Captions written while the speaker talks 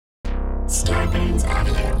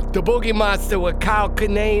The Boogie Monster with Kyle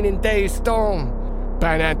Kinane and Dave Stone. The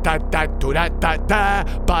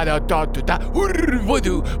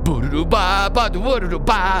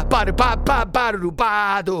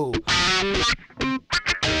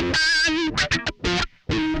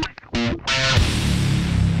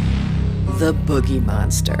Boogie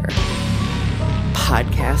Monster.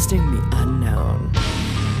 Podcasting the unknown.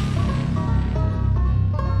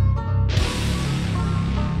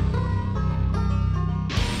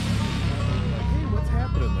 What's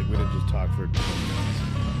happening? Like, we didn't just talk for 20 minutes.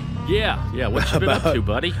 Yeah. What you been up to,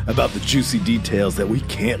 buddy? About the juicy details that we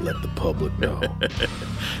can't let the public know.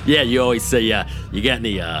 Yeah, you always say, you got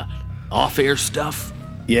any off-air stuff?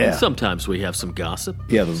 Yeah. And sometimes we have some gossip.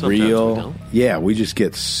 Yeah, the Sometimes we real. don't. Yeah, we just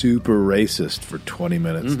get super racist for 20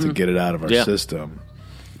 minutes to get it out of our system.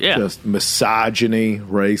 Yeah. Just misogyny,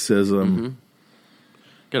 racism.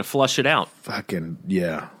 Got to flush it out. Fucking,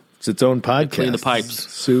 yeah. It's its own podcast. Clean the pipes.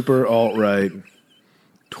 Super alt-right,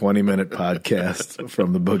 20-minute podcast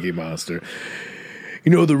from the Boogie Monster.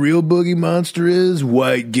 You know what the real Boogie Monster is?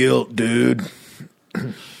 White guilt, dude.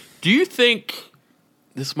 Do you think,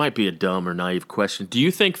 this might be a dumb or naive question, do you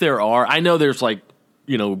think there are, I know there's like,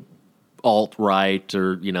 alt-right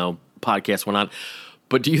or, podcasts went on,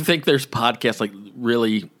 but do you think there's podcasts like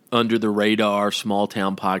really under the radar, small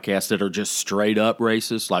town podcasts that are just straight up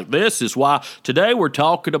racist? Like, this is why today we're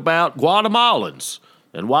talking about Guatemalans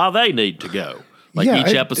and why they need to go. Like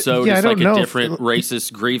each episode is like a different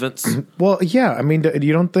racist grievance. Well, yeah. I mean,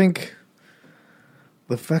 you don't think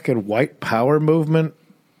the fucking white power movement,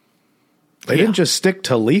 they didn't just stick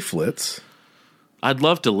to leaflets. I'd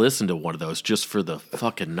love to listen to one of those just for the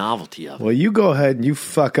fucking novelty of it. Well, you go ahead and you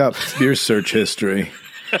fuck up your search history.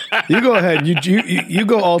 You go ahead and you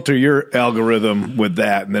go alter your algorithm with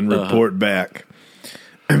that and then report back.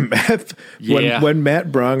 When Matt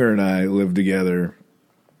Bronger and I lived together,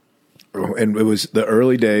 and it was the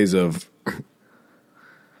early days of,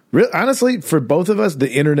 honestly, for both of us,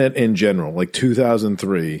 the internet in general, like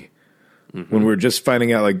 2003, when we were just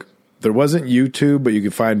finding out, like, there wasn't YouTube, but you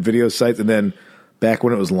could find video sites, and then back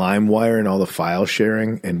when it was LimeWire and all the file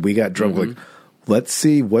sharing, and we got drunk, like, let's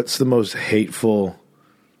see what's the most hateful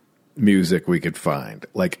music we could find.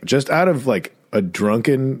 Like, just out of, like, a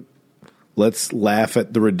drunken, let's laugh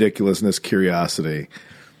at the ridiculousness curiosity.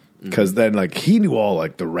 Because then, like, he knew all,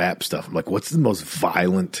 like, the rap stuff. I'm like, what's the most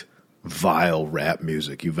violent, vile rap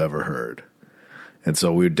music you've ever heard? And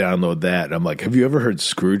so we would download that. And I'm like, have you ever heard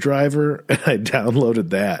Screwdriver? And I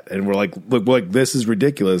downloaded that. And we're like, look, this is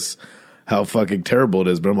ridiculous how fucking terrible it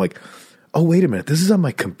is. But I'm like, oh, wait a minute. This is on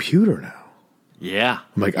my computer now. Yeah.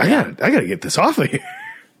 I'm like, I gotta get this off of here.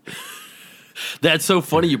 That's so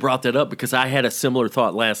funny you brought that up because I had a similar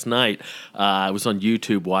thought last night. I was on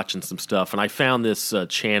YouTube watching some stuff, and I found this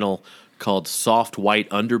channel called Soft White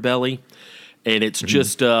Underbelly, and it's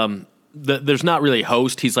just there's not really a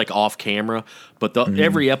host. He's like off camera, but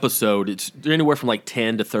every episode, it's anywhere from like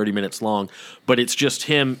 10 to 30 minutes long, but it's just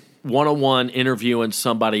him one-on-one interviewing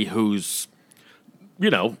somebody who's,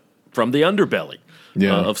 from the underbelly.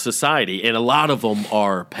 Of society, and a lot of them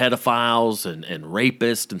are pedophiles and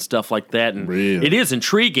rapists and stuff like that, and it is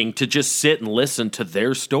intriguing to just sit and listen to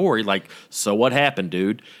their story, like, so what happened,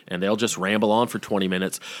 dude? And they'll just ramble on for 20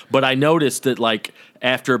 minutes. But I noticed that, like,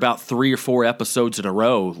 after about 3 or 4 episodes in a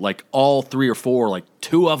row, like, all 3 or 4, like,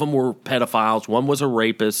 2 of them were pedophiles, one was a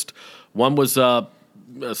rapist, one was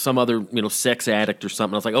some other, sex addict or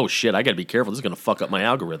something. I was like, oh shit, I gotta be careful, this is gonna fuck up my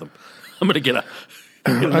algorithm. I'm gonna get a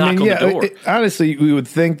knock on the door. Honestly, we would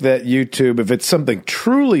think that YouTube, if it's something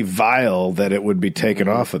truly vile, that it would be taken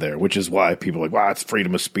off of there, which is why people are like, wow, it's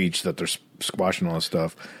freedom of speech that they're squashing all this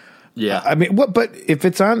stuff. Yeah. I mean, what? But if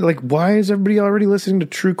it's on, like, why is everybody already listening to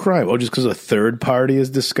true crime? Oh, just because a third party is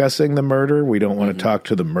discussing the murder? We don't want to talk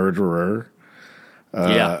to the murderer.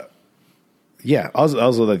 Yeah.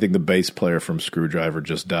 Also, I think the bass player from Screwdriver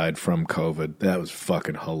just died from COVID. That was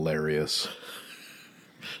fucking hilarious.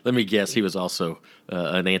 Let me guess, he was also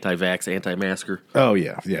an anti-vax, anti-masker. Oh,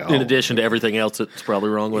 yeah. In addition to everything else that's probably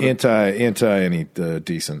wrong with it. Anti any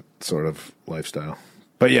decent sort of lifestyle.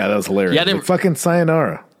 But yeah, that was hilarious. Yeah, like, fucking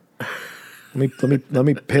sayonara. Let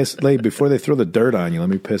me piss before they throw the dirt on you. Let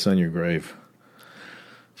me piss on your grave.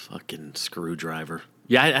 Fucking Screwdriver.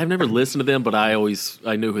 Yeah, I've never listened to them, but I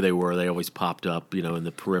knew who they were. They always popped up, in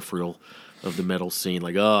the peripheral of the metal scene.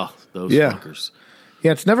 Like, oh, those fuckers.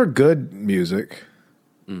 Yeah, it's never good music.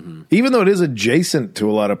 Mm-hmm. Even though it is adjacent to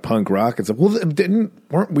a lot of punk rock and stuff. Well,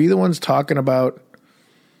 weren't we the ones talking about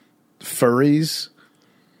furries?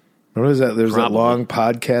 What is that? There's that long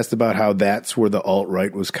podcast about how that's where the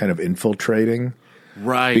alt-right was kind of infiltrating.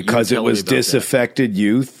 Right. Because it was that. disaffected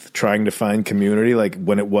youth trying to find community, like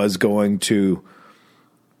when it was going to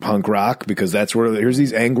punk rock, because that's where here's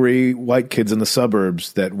these angry white kids in the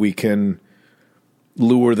suburbs that we can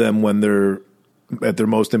lure them when they're at their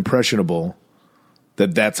most impressionable.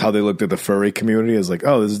 That's how they looked at the furry community, is like,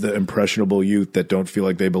 oh, this is the impressionable youth that don't feel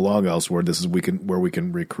like they belong elsewhere. This is where we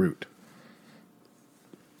can recruit.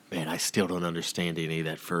 Man, I still don't understand any of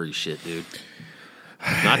that furry shit, dude.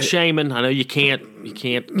 Not shaming. I know you can't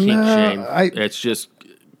shame. It's just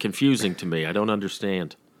confusing to me. I don't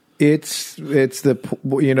understand. It's the,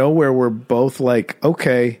 where we're both like,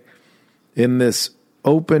 okay, in this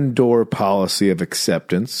open door policy of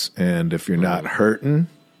acceptance, and if you're not hurting,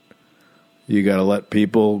 you got to let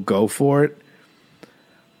people go for it.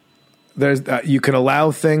 There's you can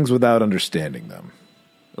allow things without understanding them.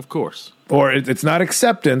 Of course. Or it's not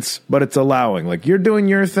acceptance, but it's allowing. Like, you're doing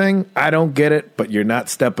your thing, I don't get it, but you're not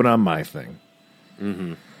stepping on my thing.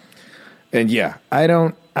 Mm-hmm. And yeah, I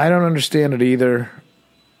don't understand it either.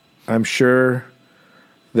 I'm sure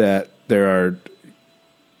that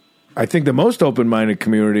I think the most open-minded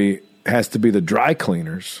community has to be the dry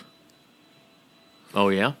cleaners. Oh,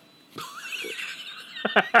 yeah?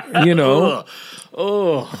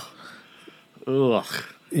 Ugh.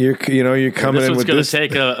 You're coming in with this. This one's going to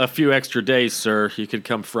take a few extra days, sir. You could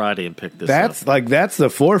come Friday and pick this up. That's the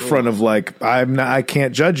forefront of like, I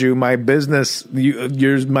can't judge you. My business,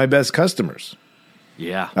 you're my best customers.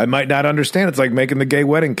 Yeah. I might not understand. It's like making the gay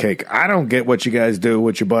wedding cake. I don't get what you guys do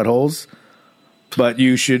with your buttholes, but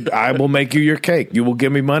I will make you your cake. You will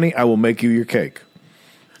give me money, I will make you your cake.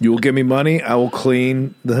 You will give me money, I will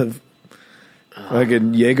clean the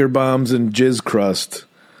fucking Jaeger bombs and jizz crust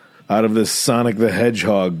out of this Sonic the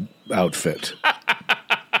Hedgehog outfit.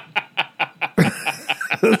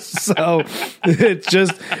 So it's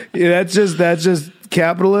that's just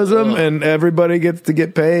capitalism, and everybody gets to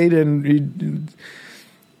get paid, and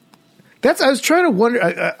I was trying to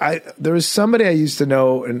wonder. There was somebody I used to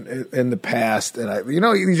know in the past, and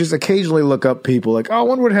you just occasionally look up people like, oh, I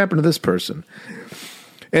wonder what happened to this person,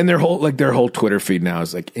 and their whole Twitter feed now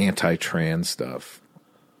is like anti-trans stuff.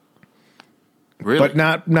 Really?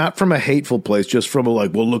 But not from a hateful place, just from a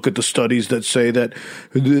like, well, look at the studies that say that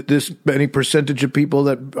this many percentage of people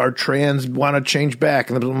that are trans want to change back.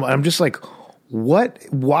 And I'm just like, what?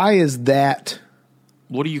 Why is that?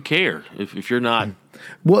 What do you care if you're not?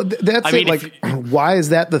 Well, that's it. Like, why is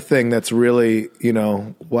that the thing that's really,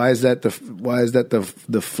 why is that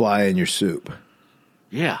the fly in your soup?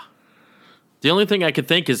 Yeah. The only thing I could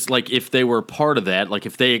think is, like, if they were part of that, like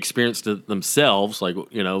if they experienced it themselves, like,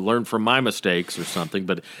 learn from my mistakes or something.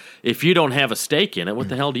 But if you don't have a stake in it, what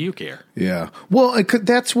the hell do you care? Yeah. Well,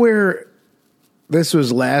 that's where this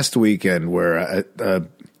was last weekend, where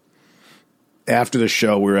after the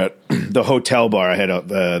show, we were at the hotel bar. I had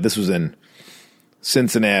this was in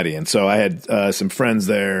Cincinnati, and so I had some friends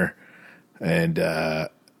there, and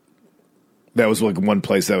that was like one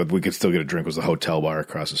place that we could still get a drink was the hotel bar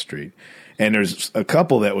across the street. And there's a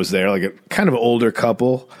couple that was there, like a kind of older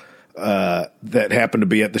couple that happened to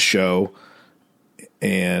be at the show.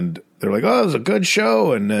 And they're like, oh, it was a good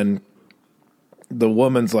show. And then the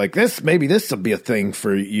woman's like, maybe this will be a thing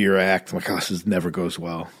for your act. I'm like, oh, this never goes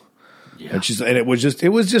well. Yeah. And it was just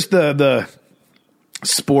the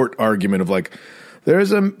sport argument of like, it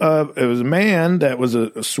was a man that was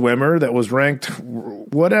a swimmer that was ranked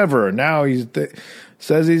whatever. Now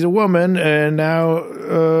says he's a woman, and now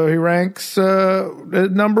he ranks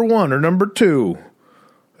at number 1 or number 2.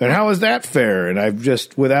 And how is that fair? And I've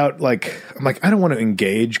just I'm like, I don't want to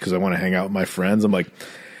engage because I want to hang out with my friends. I'm like,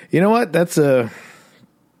 you know what? That's the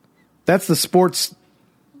sports.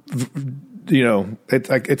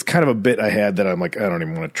 It's kind of a bit I had that I'm like, I don't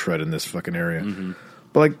even want to tread in this fucking area. Mm-hmm.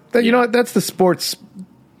 But like, you know what? That's the sports.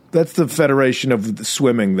 That's the Federation of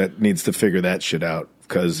Swimming that needs to figure that shit out.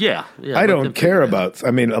 Because I don't care about.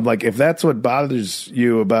 I mean, I'm like, if that's what bothers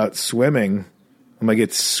you about swimming, I'm like,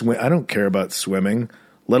 I don't care about swimming,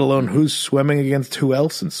 let alone who's swimming against who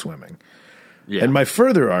else in swimming. Yeah. And my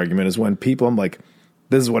further argument is when people, I'm like,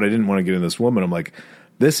 this is what I didn't want to get in this woman. I'm like,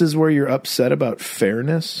 this is where you're upset about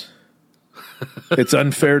fairness. It's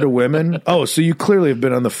unfair to women. Oh, so you clearly have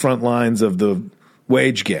been on the front lines of the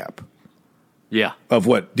wage gap. Yeah. Of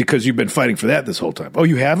what? Because you've been fighting for that this whole time. Oh,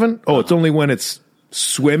 you haven't? Oh, it's only when it's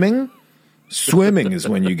swimming? Swimming is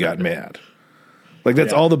when you got mad. Like,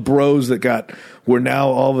 that's all the bros that were now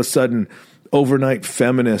all of a sudden overnight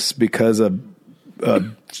feminists because a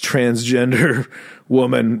transgender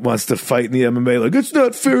woman wants to fight in the MMA. Like, it's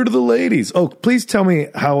not fair to the ladies. Oh, please tell me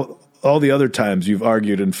how all the other times you've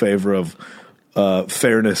argued in favor of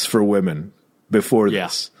fairness for women before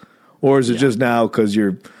this. Or is it just now because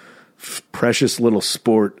your precious little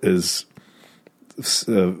sport is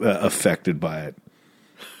affected by it?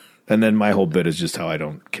 And then my whole bit is just how I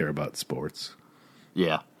don't care about sports.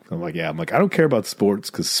 Yeah. I'm like, I don't care about sports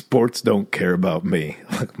because sports don't care about me.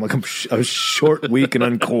 I'm short, weak, and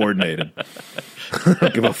uncoordinated. I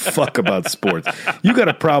don't give a fuck about sports. You got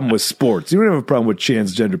a problem with sports. You don't have a problem with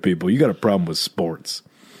transgender people. You got a problem with sports.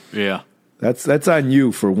 Yeah. That's on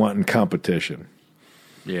you for wanting competition.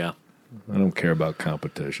 Yeah. I don't care about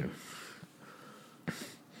competition.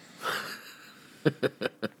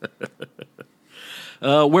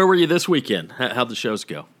 Where were you this weekend? How'd the shows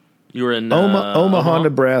go? You were in Omaha,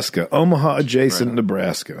 Nebraska. Omaha adjacent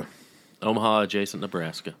Nebraska. Omaha adjacent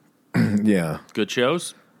Nebraska. Yeah. Good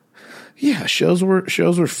shows? Yeah, shows were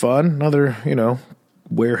fun. Another,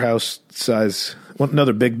 warehouse size,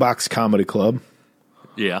 another big box comedy club.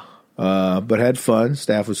 Yeah. But had fun.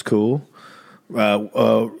 Staff was cool.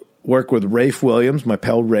 Worked with Rafe Williams, my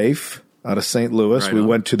pal Rafe, out of St. Louis. Right we on.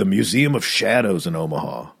 went to the Museum of Shadows in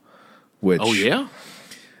Omaha. Which, Oh, yeah?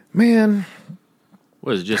 man,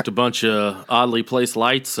 What is it, just a bunch of oddly placed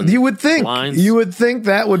lights and you would think blinds?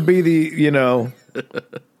 that would be the,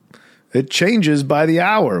 it changes by the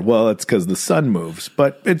hour. Well, it's because the sun moves,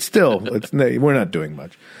 but we're not doing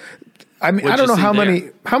much. I mean, What'd I don't you know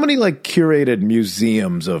see how many like curated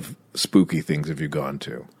museums of spooky things have you gone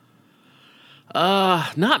to?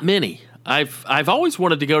 Not many. I've always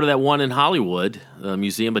wanted to go to that one in Hollywood,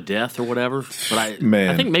 Museum of Death or whatever. But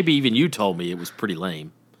I think maybe even you told me it was pretty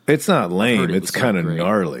lame. It's not lame. it It's was not kind of great.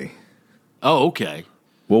 gnarly. Oh, okay.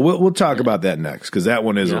 Well, we'll talk about that next because that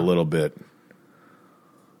one is a little bit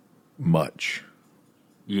much.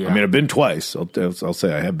 Yeah. I mean, I've been twice. I'll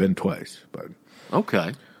say I have been twice, but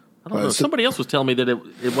okay. I don't know. Somebody else was telling me that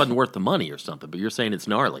it wasn't worth the money or something, but you're saying it's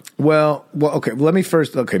gnarly. well, okay. Let me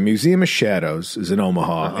first. Okay, Museum of Shadows is in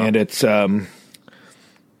Omaha, and it's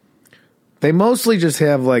they mostly just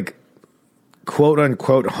have like quote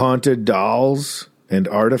unquote haunted dolls and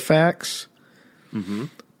artifacts. Mm-hmm.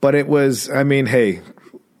 But it was, I mean, hey,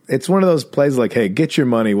 it's one of those plays like, hey, get your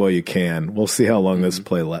money while you can. We'll see how long this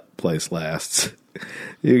place lasts.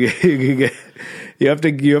 You have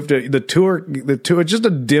to the tour it's just a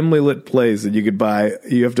dimly lit place that you could buy.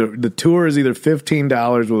 The tour is either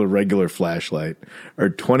 $15 with a regular flashlight or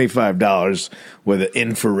 $25 with an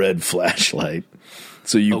infrared flashlight.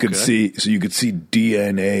 So you could see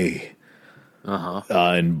DNA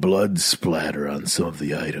and blood splatter on some of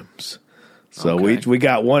the items. So we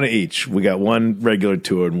got one each. We got one regular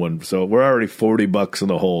tour and one. So we're already $40 in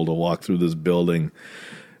the hole to walk through this building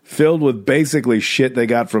filled with basically shit they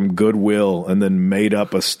got from Goodwill and then made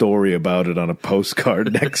up a story about it on a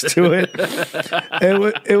postcard next to it.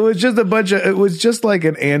 It was just a bunch of. It was just like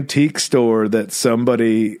an antique store that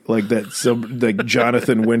somebody like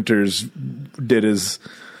Jonathan Winters did his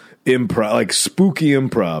improv, like spooky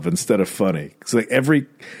improv instead of funny. It's like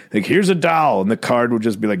here's a doll, and the card would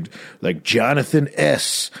just be like Jonathan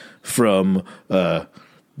S. from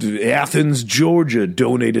Athens, Georgia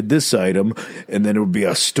donated this item, and then it would be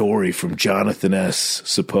a story from Jonathan S.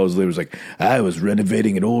 Supposedly it was like, I was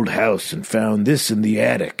renovating an old house and found this in the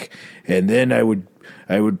attic, and then I would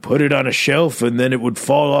put it on a shelf, and then it would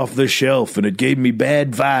fall off the shelf, and it gave me bad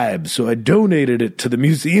vibes, so I donated it to the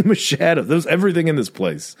Museum of Shadows. There was everything in this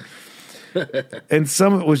place. And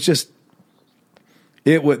some of it was just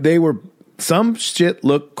some shit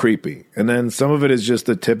looked creepy, and then some of it is just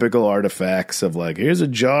the typical artifacts of like, here's a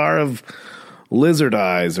jar of lizard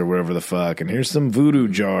eyes or whatever the fuck, and here's some voodoo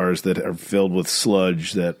jars that are filled with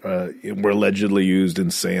sludge that were allegedly used in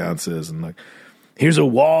seances, and like, here's a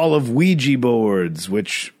wall of Ouija boards,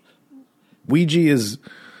 which Ouija is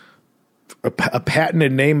a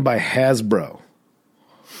patented name by Hasbro.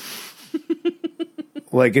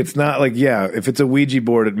 Like, it's not like, if it's a Ouija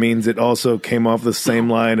board, it means it also came off the same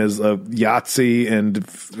line as Yahtzee and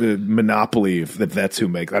Monopoly, if that's who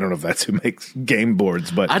makes. I don't know if that's who makes game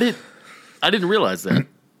boards, but I didn't realize that.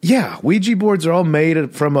 Yeah, Ouija boards are all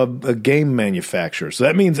made from a game manufacturer. So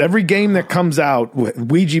that means every game that comes out,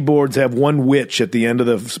 Ouija boards have one witch at the end of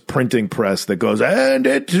the printing press that goes, and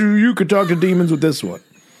you could talk to demons with this one.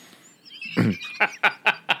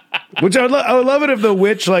 Which I would love it if the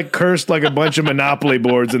witch like cursed like a bunch of Monopoly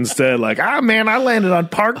boards instead. Like, man, I landed on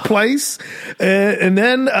Park Place, and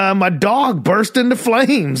then my dog burst into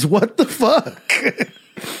flames. What the fuck?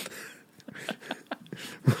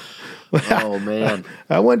 Oh man,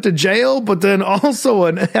 I went to jail, but then also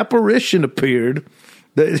an apparition appeared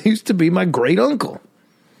that used to be my great uncle.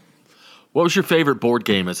 what was your favorite board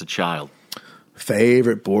game as a child?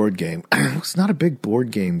 Favorite board game? I was not a big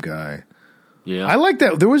board game guy. Yeah, I like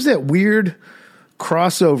that. There was that weird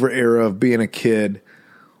crossover era of being a kid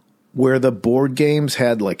where the board games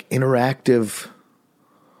had like interactive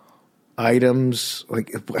items.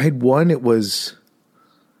 Like I had one, it was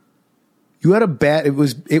you had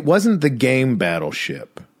it wasn't the game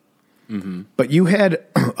Battleship. But you had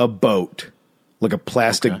a boat, like a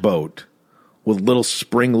plastic boat with little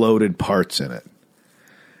spring-loaded parts in it.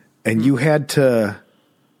 And you had to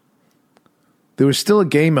there was still a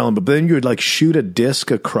game element, but then you would like shoot a disc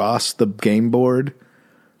across the game board,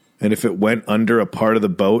 and if it went under a part of the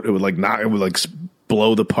boat, it would like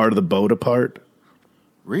blow the part of the boat apart.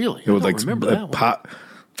 Really? It would like remember that pop.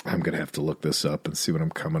 I'm gonna have to look this up and see what I'm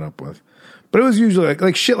coming up with. But it was usually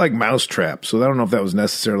like shit like Mousetrap. So I don't know if that was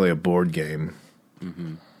necessarily a board game.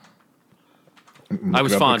 I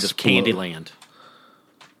was fond of Candyland.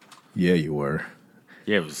 Yeah, you were.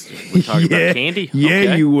 Yeah, we're talking about candy? Yeah,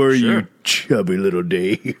 Okay, you were, sure. you chubby little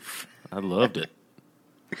Dave. I loved it.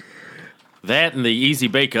 That and the Easy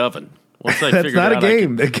Bake Oven. Once I That's figured not a out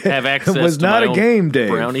game. I could have access It was to not my a own game, Dave.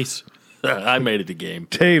 brownies, I made it a game.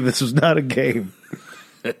 Dave, this was not a game.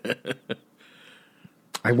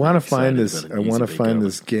 I want to find this. about I an want to Easy Bake find Oven.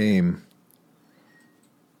 this game.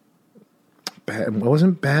 It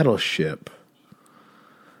wasn't Battleship.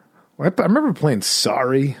 I remember playing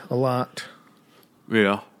Sorry a lot.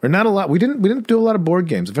 Yeah. Or not a lot. We didn't do a lot of board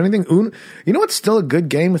games. If anything, Uno. You know what's still a good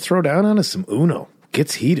game to throw down on is some Uno.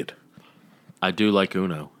 Gets heated. I do like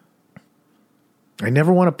Uno. I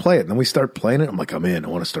never want to play it. And then we start playing it. I'm like, I'm in. I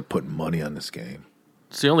want to start putting money on this game.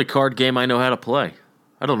 It's the only card game I know how to play.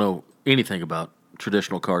 I don't know anything about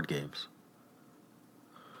traditional card games.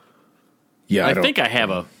 Yeah, I think I have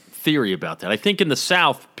a theory about that. I think in the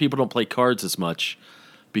South, people don't play cards as much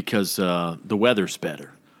because the weather's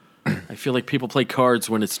better. I feel like people play cards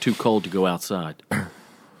when it's too cold to go outside.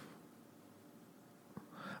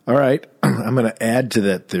 All right. I'm going to add to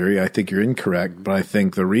that theory. I think you're incorrect, but I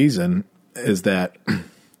think the reason is that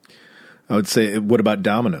I would say, what about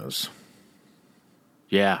dominoes?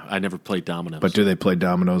 Yeah, I never played dominoes. But do they play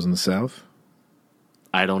dominoes in the South?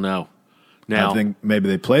 I don't know. Now, I think maybe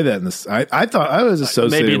they play that in the. I thought I was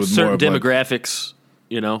associated maybe in with certain more of like, demographics,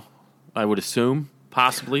 I would assume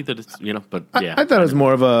possibly that it's, but yeah. I thought it was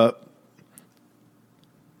more of a.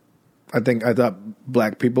 I thought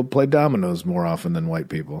black people play dominoes more often than white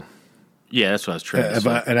people. Yeah, that's what I was trying to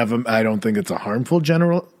say. I don't think it's a harmful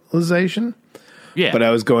generalization. Yeah. But I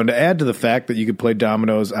was going to add to the fact that you could play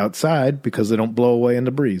dominoes outside because they don't blow away in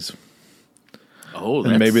the breeze. Oh,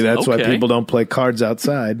 And maybe that's why okay. people don't play cards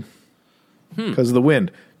outside because of the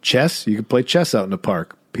wind. Chess, you can play chess out in the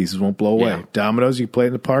park. Pieces won't blow away. Yeah. Dominoes, you can play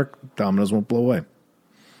in the park. Dominoes won't blow away.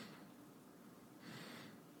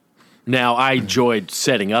 Now, I enjoyed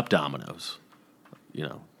setting up dominoes.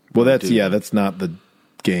 Well, that's not the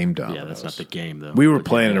game dominoes. Yeah, that's not the game, though. We were But,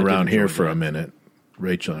 playing yeah, it I did around here enjoy for that. a minute.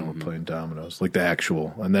 Rachel and I were playing dominoes, like the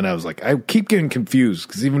actual. And then I was like, I keep getting confused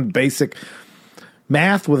because even basic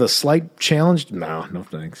math with a slight challenge, no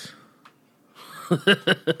thanks.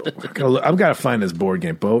 I've got to find this board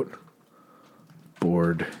game.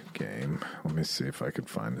 Board game. Let me see if I can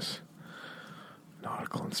find this.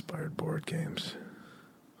 Nautical-inspired board games.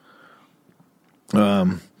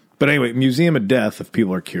 But anyway, Museum of Death, if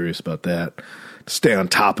people are curious about that, to stay on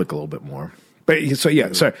topic a little bit more. But so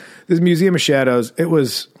yeah, sorry. This Museum of Shadows, it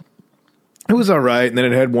was all right, and then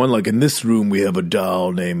it had one like, in this room we have a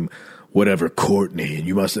doll named whatever Courtney, and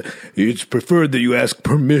it's preferred that you ask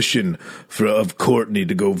permission of Courtney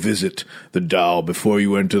to go visit the doll before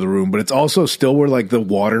you enter the room. But it's also still where like the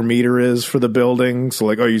water meter is for the building. So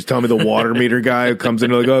like, you tell me the water meter guy who comes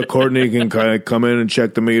in, like, oh, Courtney can kind of come in and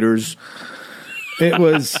check the meters. It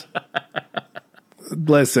was.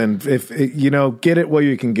 Listen, if get it while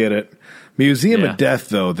you can get it. Museum of Death,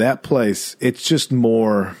 though, that place, it's just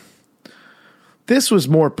more. This was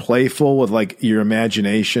more playful with like your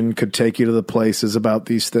imagination could take you to the places about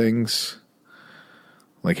these things.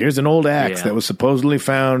 Like, here's an old axe that was supposedly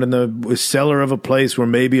found in the cellar of a place where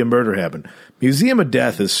maybe a murder happened. Museum of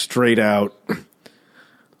Death is straight out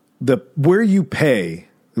where you pay,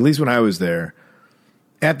 at least when I was there,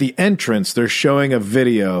 at the entrance, they're showing a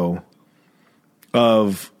video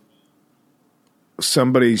of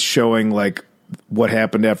somebody showing like what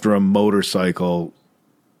happened after a motorcycle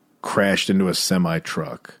crashed into a semi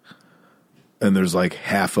truck, and there's like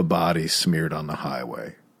half a body smeared on the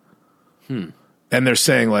highway. And they're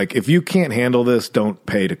saying like, if you can't handle this, don't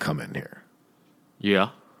pay to come in here. Yeah.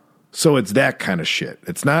 So it's that kind of shit.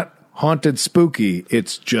 It's not haunted spooky.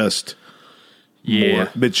 It's just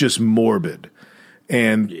it's just morbid.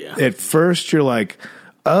 And at first you're like,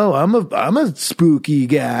 oh, I'm a spooky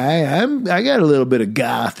guy. I got a little bit of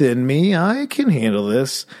goth in me. I can handle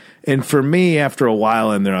this. And for me, after a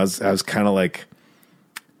while in there, I was kind of like,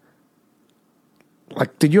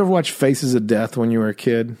 did you ever watch Faces of Death when you were a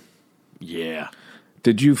kid? Yeah.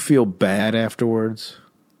 Did you feel bad afterwards?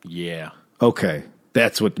 Yeah. Okay.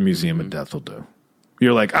 That's what the Museum of Death will do.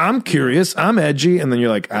 You're like, I'm curious, I'm edgy, and then you're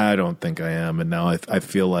like, I don't think I am, and now I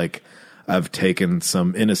feel like I've taken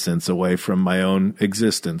some innocence away from my own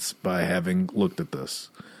existence by having looked at this.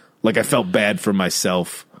 Like I felt bad for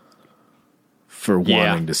myself for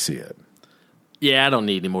wanting to see it. Yeah, I don't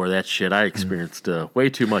need any more of that shit. I experienced way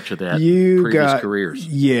too much of that You previous got careers.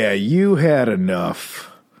 Yeah, you had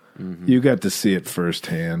enough. You got to see it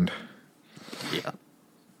firsthand. Yeah.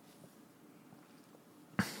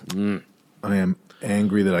 I am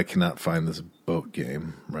angry that I cannot find this boat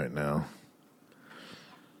game right now.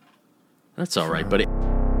 That's all right, buddy.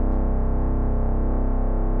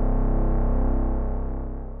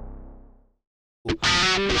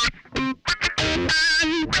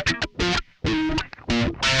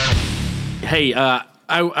 Hey,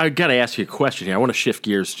 I got to ask you a question here. I want to shift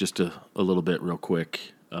gears just a little bit real quick.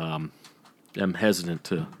 I'm hesitant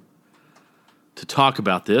to talk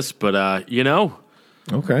about this, but,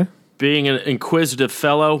 Okay. being an inquisitive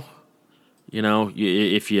fellow,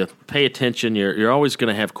 if you pay attention, you're always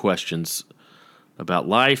going to have questions about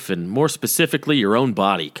life and more specifically your own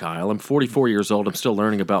body, Kyle. I'm 44 years old. I'm still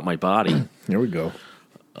learning about my body. Here we go.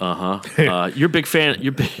 You're a big fan.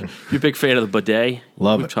 You're a big fan of the bidet.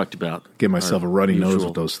 Love We've it. talked about. Give myself a runny nose usual-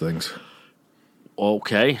 with those things.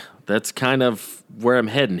 Okay, that's kind of where I'm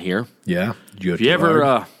heading here. Yeah. If you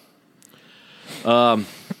ever,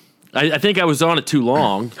 I think I was on it too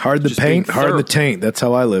long. hard the Just being paint, hard the taint. That's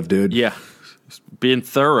how I live, dude. Yeah, being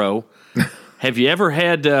thorough. Have you ever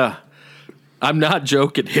had? I'm not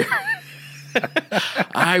joking here.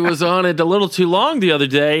 I was on it a little too long the other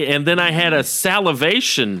day, and then I had a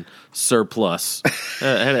salivation surplus.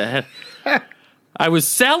 I was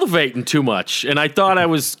salivating too much, and I thought I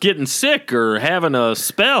was getting sick or having a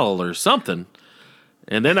spell or something.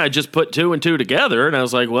 And then I just put two and two together, and I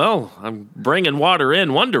was like, well, I'm bringing water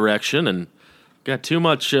in one direction and got too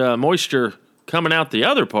much moisture coming out the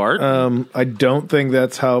other part. I don't think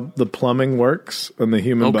that's how the plumbing works in the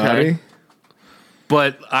human body.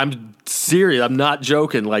 But I'm serious. I'm not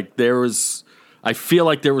joking. Like I feel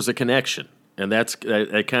like there was a connection, and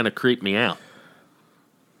that kind of creeped me out.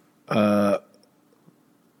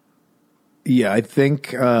 Yeah, I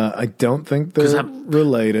don't think they're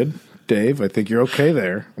related, Dave. I think you're okay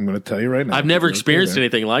there. I'm going to tell you right now. I've never experienced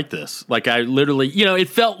anything like this. Like I literally, it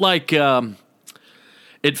felt like I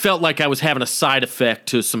was having a side effect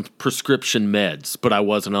to some prescription meds, but I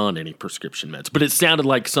wasn't on any prescription meds. But it sounded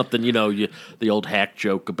like something, the old hack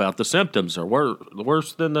joke about the symptoms are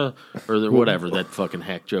worse than whatever that fucking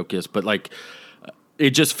hack joke is. But like, it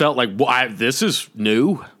just felt like, this is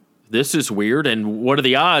new. This is weird. And what are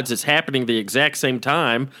the odds it's happening the exact same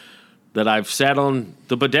time that I've sat on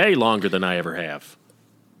the bidet longer than I ever have?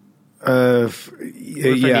 If I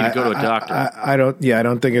need to go to a doctor? I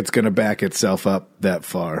don't think it's going to back itself up that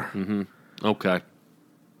far. Mm-hmm. Okay.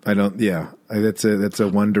 I don't. Yeah, that's a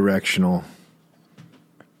one directional.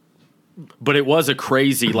 But it was a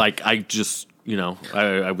crazy. Like I just,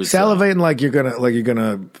 I was salivating like you're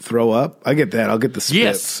gonna throw up. I get that. I'll get the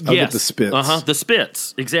spits. I'll get the spits. The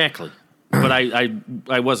spits exactly. But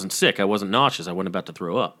I wasn't sick. I wasn't nauseous. I wasn't about to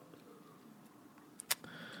throw up.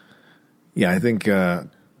 Yeah, I think.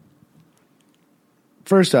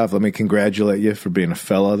 First off, let me congratulate you for being a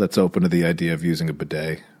fella that's open to the idea of using a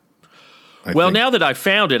bidet. Now that I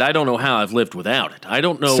found it, I don't know how I've lived without it. I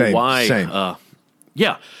don't know why. Same.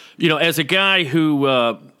 As a guy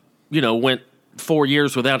who, went 4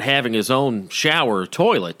 years without having his own shower or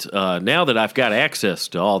toilet, now that I've got access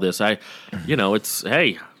to all this, it's,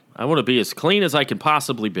 hey, I want to be as clean as I can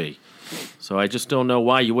possibly be. So I just don't know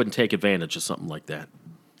why you wouldn't take advantage of something like that.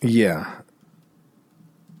 Yeah.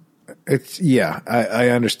 I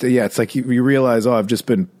understand. Yeah, it's like you realize, I've just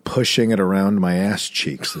been pushing it around my ass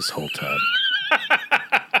cheeks this whole time.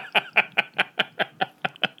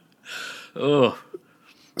 I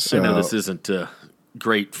know this isn't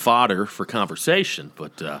great fodder for conversation,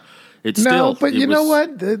 but it's still. No, but you know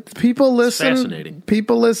what? People listen. Fascinating.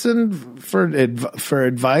 People listen for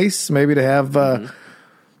advice, maybe to have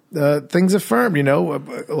things affirmed.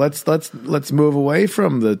 Let's move away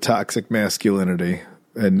from the toxic masculinity.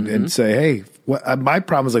 And say, hey, my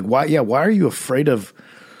problem is like, why? Yeah, why are you afraid of?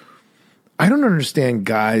 I don't understand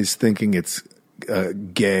guys thinking it's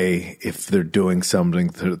gay if they're doing something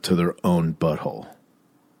to their own butthole.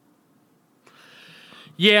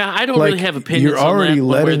 Yeah, I don't really have opinions on that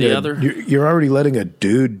one way or the other. You're already letting a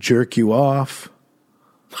dude jerk you off.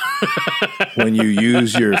 when you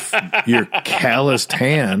use your calloused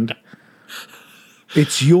hand.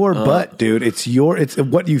 It's your butt, dude. It's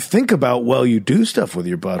what you think about while you do stuff with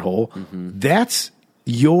your butthole. Mm-hmm. That's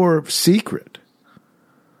your secret.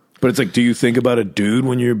 But it's like, do you think about a dude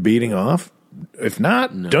when you're beating off? If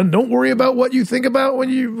not, no. Don't worry about what you think about when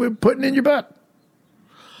you're putting in your butt.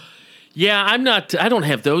 Yeah, I don't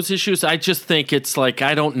have those issues. I just think it's like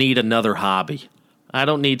I don't need another hobby. I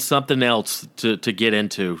don't need something else to get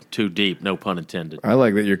into too deep, no pun intended. I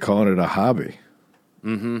like that you're calling it a hobby.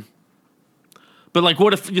 Mm-hmm. But like,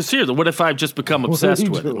 what if I've just become obsessed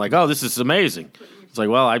with it? Like, oh, this is amazing. It's like,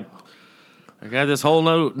 well, I got this whole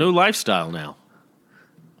new lifestyle now.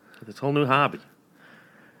 This whole new hobby.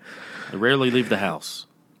 I rarely leave the house.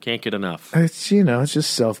 Can't get enough. It's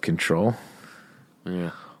just self-control.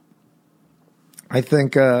 Yeah. I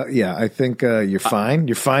think you're fine.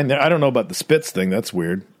 You're fine there. I don't know about the spits thing. That's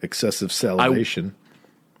weird. Excessive salivation.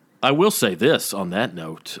 I will say this on that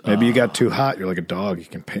note. Maybe you got too hot. You're like a dog. You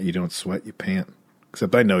can pant. You don't sweat. You pant.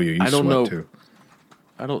 Except I know you. You sweat too.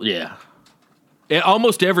 I don't. Yeah.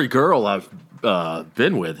 Almost every girl I've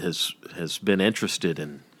been with has been interested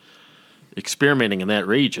in experimenting in that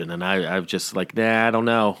region, and I've just like, nah, I don't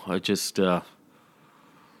know. I just, I've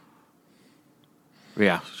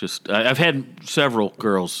had several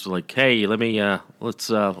girls like, hey, let me, let's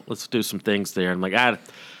do some things there. I'm like, I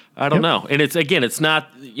don't know. And it's not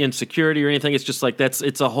insecurity or anything. It's just like,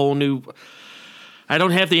 it's a whole new, I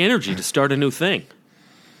don't have the energy to start a new thing.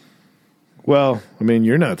 Well, I mean,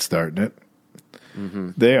 you're not starting it.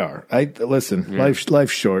 Mm-hmm. They are. Listen, yeah.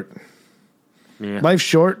 Life's short. Yeah. Life's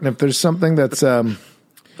short, and if there's something that's something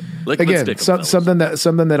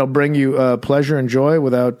that'll bring you pleasure and joy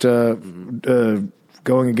without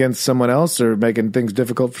going against someone else or making things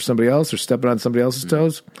difficult for somebody else or stepping on somebody else's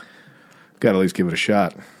toes, got to at least give it a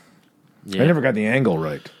shot. Yeah. I never got the angle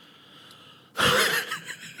right.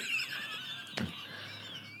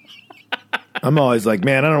 I'm always like,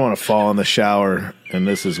 man, I don't want to fall in the shower, and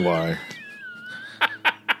this is why.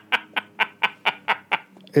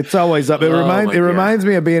 It's always up. It reminds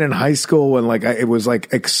me of being in high school when it was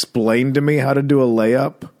explained to me how to do a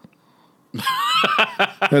layup.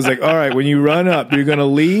 I was like, all right, when you run up, you're going to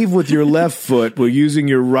leave with your left foot. We're using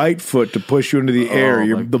your right foot to push you into the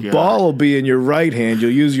air. The ball will be in your right hand.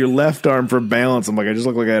 You'll use your left arm for balance. I'm like, I just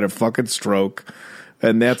look like I had a fucking stroke.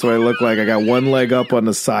 And that's what I look like. I got one leg up on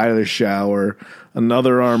the side of the shower,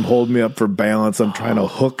 another arm holding me up for balance. I'm trying to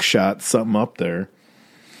hook shot something up there.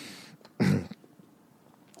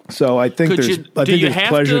 So I think there's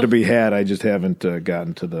pleasure to be had. I just haven't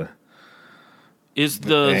gotten to the. Is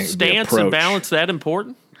the stance and balance that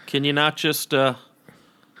important? Can you not just? I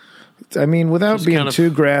mean, without being too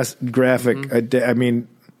graphic, mm-hmm. I mean,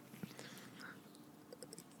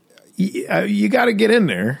 you got to get in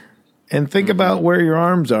there and think mm-hmm. about where your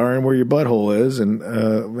arms are and where your butthole is and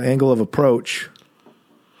angle of approach.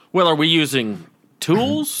 Well, are we using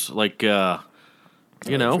tools if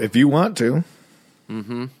you want to?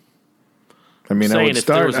 Mm-hmm. I mean, I would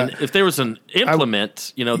start. If there was an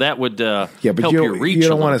implement, that would help your reach. You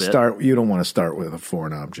don't want to start. You don't want to start with a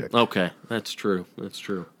foreign object. Okay, that's true. That's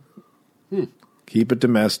true. Keep it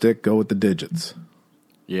domestic. Go with the digits.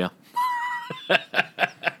 Yeah.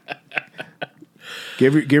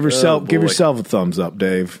 Give yourself a thumbs up,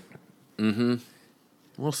 Dave. Mm-hmm.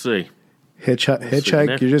 We'll see.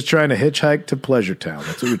 Hitchhike. You're just trying to hitchhike to Pleasure Town.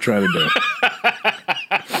 That's what you're trying to do.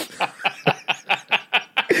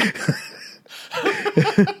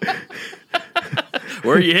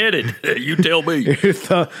 Where are you headed? You tell me. You're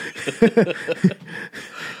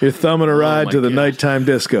thumbing a ride to the nighttime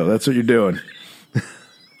disco. That's what you're doing.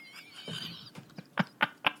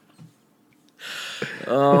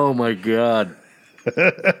 Oh, my God.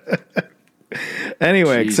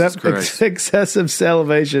 Anyway, excessive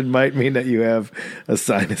salivation might mean that you have a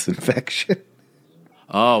sinus infection.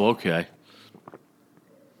 Oh, okay.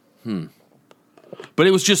 But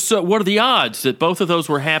it was just so. What are the odds that both of those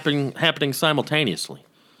were happening simultaneously,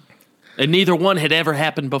 and neither one had ever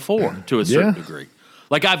happened before to a certain degree?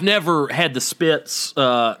 Like I've never had the spits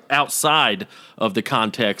outside of the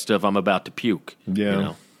context of I'm about to puke.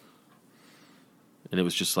 Yeah, and it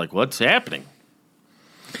was just like, what's happening?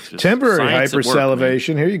 Temporary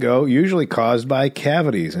hypersalivation. Here you go. Usually caused by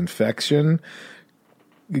cavities, infection.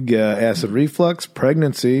 Acid reflux,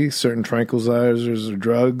 pregnancy, certain tranquilizers or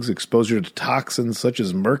drugs, exposure to toxins such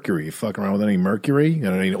as mercury. You fucking around with any mercury? You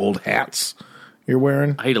got any old hats you're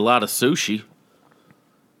wearing? I ate a lot of sushi.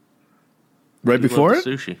 Right before it?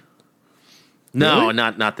 Sushi. No, really?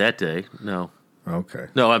 not that day. No. Okay.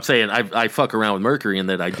 No, I'm saying I fuck around with mercury in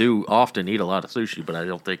that I do often eat a lot of sushi, but I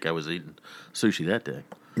don't think I was eating sushi that day.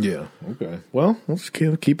 Yeah. Okay. Well, let's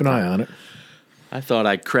keep an eye on it. I thought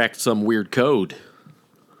I cracked some weird code.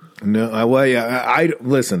 No, I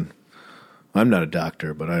listen. I'm not a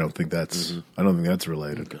doctor, but I don't think that's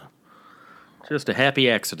related. Okay. Just a happy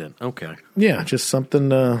accident. Okay. Yeah, just something.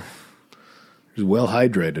 Just well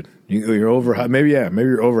hydrated. You're over. Maybe you're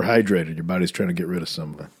overhydrated. Your body's trying to get rid of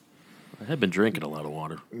something. I have been drinking a lot of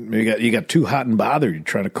water. Maybe you got too hot and bothered. You're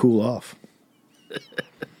trying to cool off.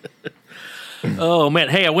 Oh man!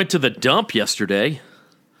 Hey, I went to the dump yesterday.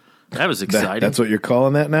 That was exciting. That's what you're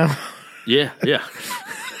calling that now? Yeah.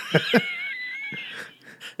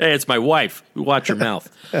 Hey, it's my wife. Watch your mouth.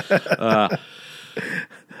 I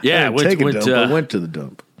went to the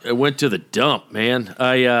dump. I went to the dump, man. Did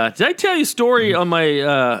I tell you a story on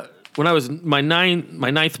my when I was my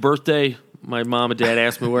ninth birthday? My mom and dad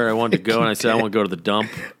asked me where I wanted to go, and I said I want to go to the dump.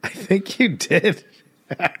 I think you did.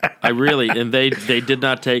 And they did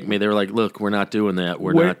not take me. They were like, "Look, we're not doing that.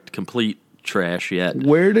 We're not complete trash yet."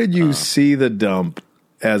 Where did you see the dump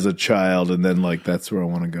as a child, and then that's where I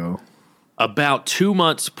want to go? About 2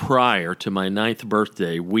 months prior to my ninth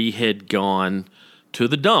birthday, we had gone to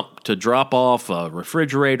the dump to drop off a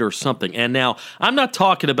refrigerator or something. And now I'm not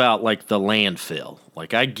talking about the landfill.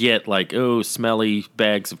 I get smelly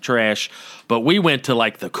bags of trash, but we went to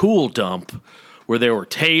the cool dump where there were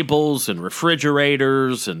tables and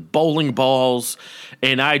refrigerators and bowling balls.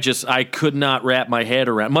 And I could not wrap my head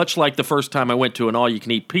around, much like the first time I went to an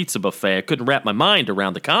all-you-can-eat pizza buffet, I couldn't wrap my mind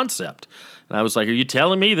around the concept. And I was like, are you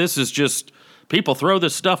telling me this is just people throw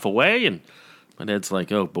this stuff away? And my dad's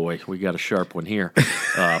like, oh boy, we got a sharp one here.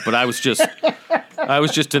 But I was just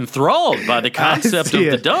enthralled by the concept of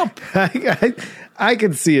the dump. I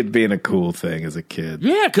could see it being a cool thing as a kid.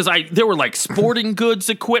 Yeah, because there were sporting goods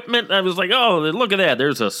equipment. I was like, oh, look at that.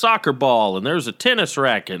 There's a soccer ball and there's a tennis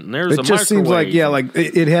racket and there's a microwave. It just seems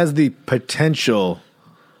it has the potential.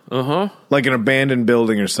 Like an abandoned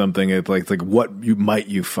building or something. It's like what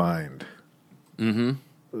you find. Mm-hmm.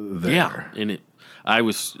 There. Yeah, and I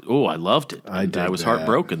loved it. I was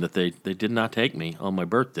heartbroken that they did not take me on my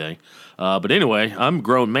birthday. But anyway, I'm a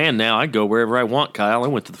grown man now. I go wherever I want, Kyle. I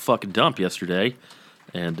went to the fucking dump yesterday,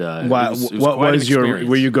 and it was quite an experience.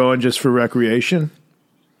 Were you going just for recreation?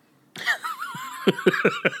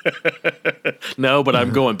 No, but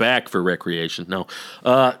I'm going back for recreation. No,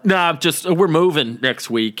 we're moving next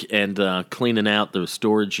week and cleaning out the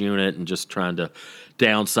storage unit and just trying to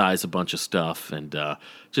downsize a bunch of stuff, and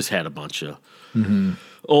just had a bunch of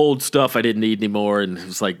old stuff I didn't need anymore, and it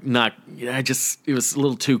was it was a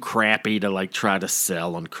little too crappy to try to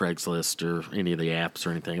sell on Craigslist or any of the apps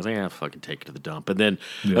or anything. I was like, fucking take it to the dump. And then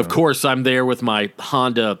of course I'm there with my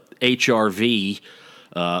Honda HR-V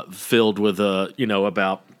filled with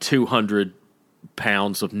about 200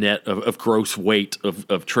 pounds of net of gross weight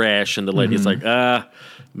of trash, and the lady's like,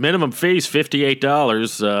 minimum fee's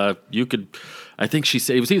 $58. You could, I think she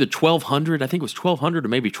said it was either 1,200. I think it was 1,200 or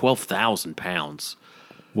maybe 12,000 pounds.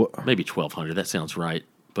 What? Maybe 1,200. That sounds right.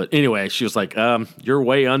 But anyway, she was like, you're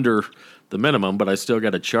way under the minimum, but I still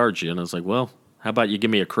got to charge you. And I was like, well, how about you give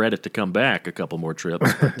me a credit to come back a couple more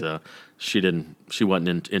trips? But she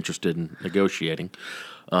wasn't interested in negotiating.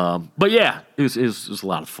 But yeah, it was a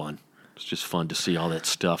lot of fun. It's just fun to see all that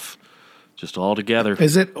stuff just all together.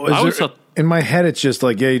 In my head, it's just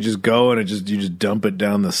you just go and you just dump it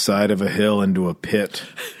down the side of a hill into a pit.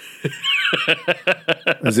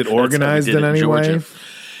 Is it organized in any way?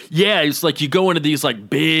 Yeah, it's you go into these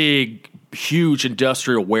big, huge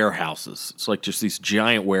industrial warehouses. It's just these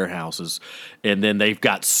giant warehouses, and then they've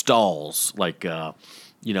got stalls about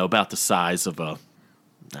the size of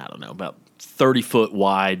about 30-foot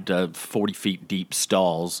wide, 40 feet deep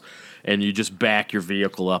stalls, and you just back your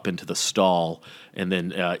vehicle up into the stall, and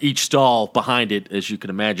then each stall behind it, as you can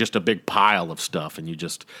imagine, just a big pile of stuff, and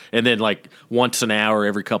then once an hour,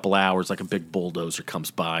 every couple hours, a big bulldozer comes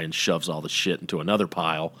by and shoves all the shit into another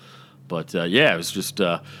pile. But it was just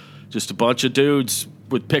a bunch of dudes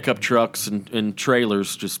with pickup trucks and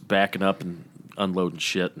trailers just backing up and unloading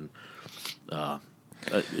shit, and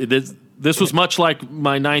this was much like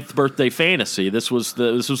my ninth birthday fantasy. This was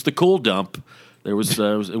the cool dump. There was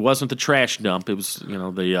it wasn't the trash dump. It was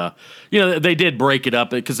they did break it up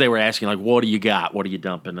because they were asking what do you got? What are you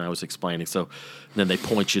dumping? And I was explaining. So then they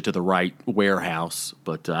point you to the right warehouse.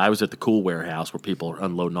 But I was at the cool warehouse where people are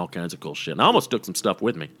unloading all kinds of cool shit. And I almost took some stuff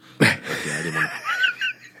with me. But, I didn't want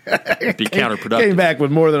to be counterproductive. Came back with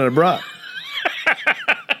more than I brought.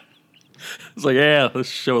 It's let's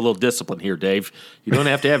show a little discipline here, Dave. You don't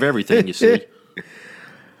have to have everything, you see.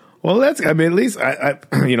 Well, at least I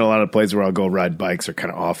a lot of places where I'll go ride bikes are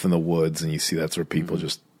kind of off in the woods, and you see that's where people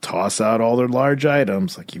just toss out all their large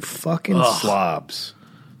items. You fucking slobs.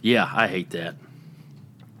 Yeah, I hate that.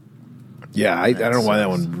 Yeah, I don't know why that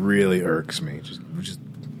one really irks me. Just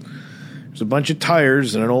there's a bunch of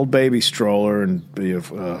tires and an old baby stroller, and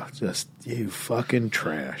just you fucking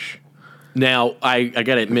trash. Now, I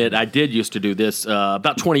got to admit, I did used to do this.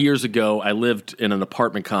 About 20 years ago, I lived in an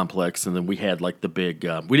apartment complex, and then we had like the big,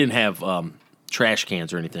 we didn't have trash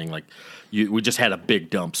cans or anything. Like, we just had a big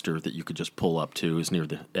dumpster that you could just pull up to. It was near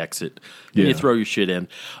the exit. And you throw your shit in.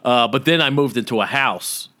 But then I moved into a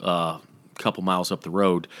house a couple miles up the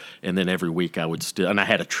road, and then every week I would still, and I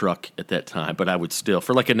had a truck at that time, but I would still,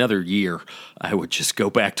 for like another year, I would just go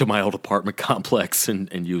back to my old apartment complex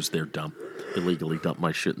and use their dump. Illegally dump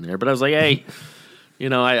my shit in there. But I was like, hey,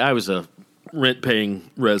 I was a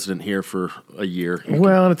rent-paying resident here for a year.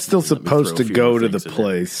 Well, and it's still supposed to go to the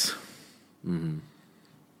place. Mm-hmm.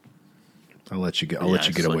 I'll let you get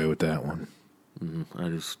away with that one. Mm-hmm. I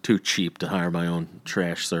was too cheap to hire my own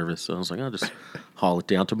trash service, so I was like, I'll just haul it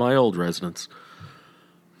down to my old residence.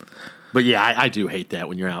 But yeah, I do hate that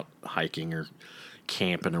when you're out hiking or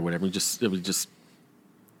camping or whatever. It was just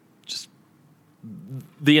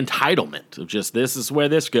the entitlement of just, this is where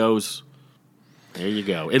this goes. There you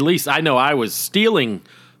go. At least I know I was stealing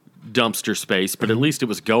dumpster space, but at least it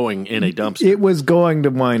was going in a dumpster. It was going to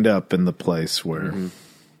wind up in the place where. Mm-hmm.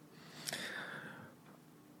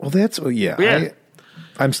 Well, that's yeah.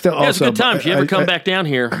 I'm still also. It's a good time. If you ever come back down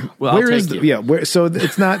here, well, I'll take you. Yeah, so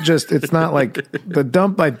it's not just. It's not like the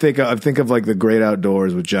dump. I think of like the Great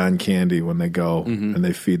Outdoors with John Candy when they go and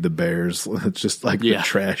they feed the bears. It's just like the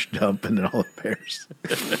trash dump and all the bears.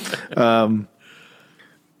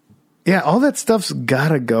 Yeah, all that stuff's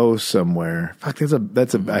gotta go somewhere. Fuck,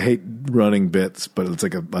 that's a. I hate running bits, but it's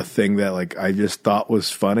like a thing that like I just thought was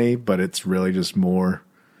funny, but it's really just more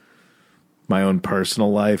my own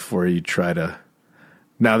personal life where you try to.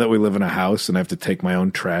 Now that we live in a house and I have to take my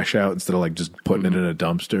own trash out instead of like just putting it in a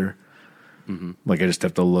dumpster, like I just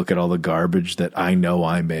have to look at all the garbage that I know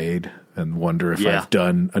I made and wonder if I've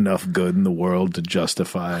done enough good in the world to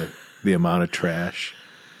justify the amount of trash.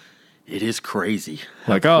 It is crazy.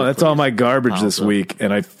 Like, oh, that's all my garbage this week,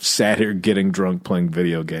 and I sat here getting drunk playing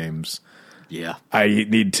video games. Yeah. I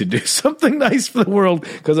need to do something nice for the world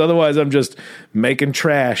because otherwise I'm just making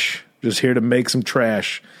trash, just here to make some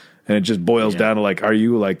trash. And it just boils down to like, are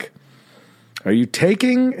you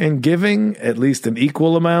taking and giving at least an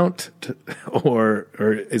equal amount, or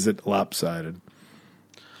is it lopsided?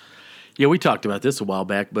 Yeah, we talked about this a while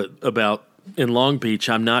back, but about in Long Beach,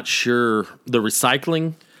 I'm not sure the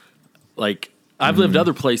recycling. Like I've lived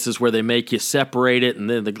other places where they make you separate it, and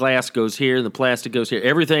then the glass goes here, and the plastic goes here.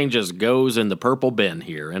 Everything just goes in the purple bin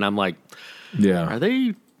here, and I'm like, are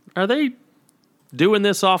they doing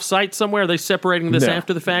this off-site somewhere? Are they separating this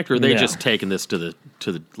after the fact, or are they just taking this to the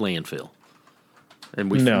landfill?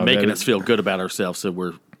 And making us feel good about ourselves, so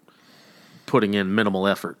we're putting in minimal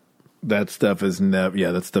effort. That stuff is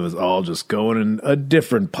that stuff is all just going in a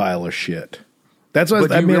different pile of shit. That's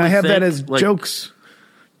what I mean. I have that as jokes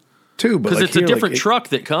too, but because it's a different truck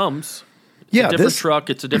that comes. It's a different truck.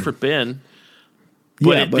 It's a different bin.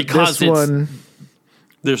 But because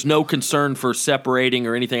there's no concern for separating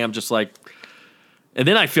or anything. I'm just like. And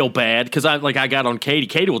then I feel bad because I got on Katie.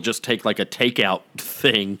 Katie will just take like a takeout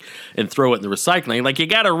thing and throw it in the recycling. Like you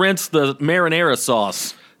got to rinse the marinara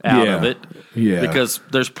sauce out of it. Yeah. Because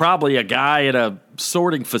there's probably a guy at a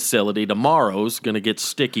sorting facility tomorrow's going to get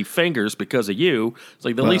sticky fingers because of you. It's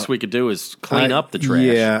like the least we could do is clean up the trash.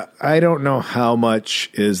 Yeah. I don't know how much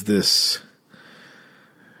is this.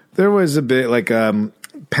 There was a bit like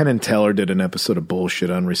Penn and Teller did an episode of Bullshit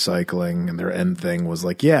on recycling, and their end thing was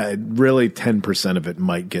like, really 10% of it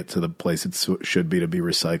might get to the place it should be to be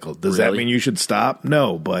recycled. Does that mean you should stop?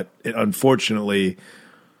 No, but unfortunately,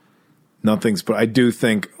 nothing's. But I do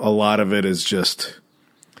think a lot of it is just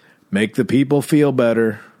make the people feel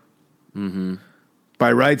better. Mm-hmm.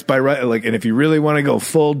 By rights, like, and if you really want to go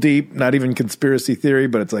full deep, not even conspiracy theory,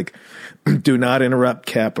 but it's like, do not interrupt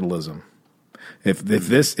capitalism.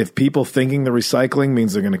 If people thinking the recycling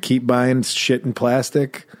means they're going to keep buying shit in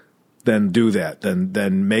plastic, then do that.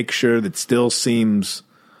 Then make sure that still seems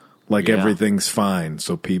like everything's fine,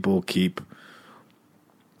 so people keep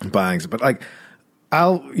buying. But like,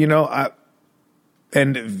 and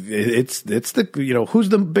it's the who's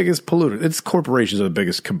the biggest polluter? It's corporations are the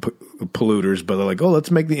biggest polluters, but they're like, let's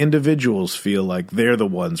make the individuals feel like they're the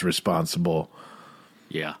ones responsible.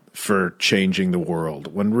 Yeah. For changing the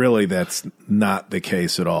world, when really that's not the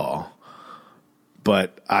case at all.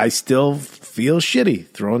 But I still feel shitty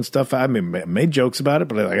throwing stuff out. I mean, I made jokes about it,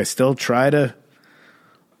 but I still try to,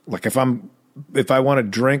 like, if I'm if I want to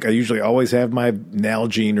drink, I usually always have my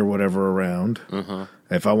Nalgene or whatever around.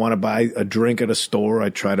 If I want to buy a drink at a store, I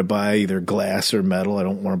try to buy either glass or metal. I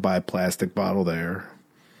don't want to buy a plastic bottle there.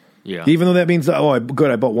 Yeah. Even though that means, I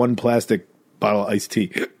bought one plastic bottle of iced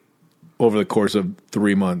tea over the course of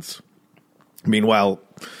 3 months. Meanwhile,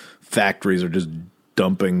 factories are just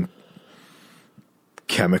dumping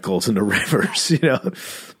chemicals into rivers, you know.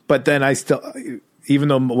 But then I still, even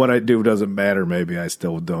though what I do doesn't matter, maybe I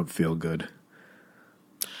still don't feel good.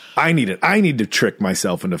 I need it. I need to trick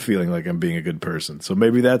myself into feeling like I'm being a good person. So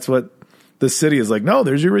maybe that's what the city is like. No,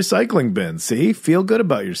 there's your recycling bin. See, feel good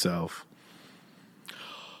about yourself.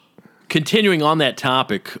 Continuing on that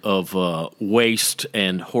topic of waste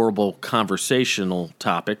and horrible conversational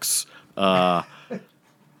topics,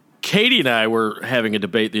 Katie and I were having a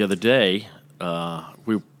debate the other day.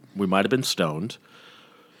 We might have been stoned.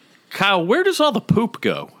 Kyle, where does all the poop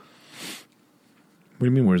go? What do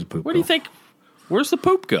you mean, where's the poop What go? do you think? Where's the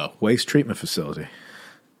poop go? Waste treatment facility.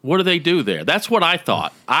 What do they do there? That's what I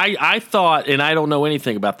thought. I thought, and I don't know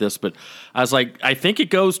anything about this, but I was like, I think it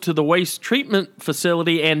goes to the waste treatment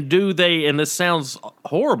facility, and do they, and this sounds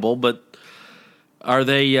horrible, but are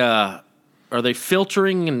they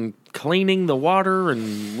filtering and cleaning the water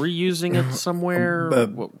and reusing it somewhere?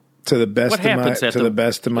 To the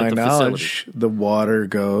best of my knowledge, the water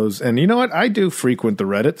goes. And you know what? I do frequent the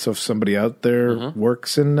Reddit. So if somebody out there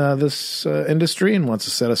works in this industry and wants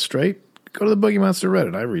to set us straight, go to the Boogie Monster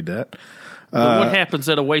Reddit. I read that. But what happens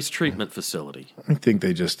at a waste treatment facility? I think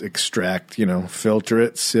they just extract, filter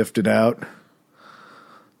it, sift it out,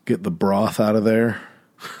 get the broth out of there.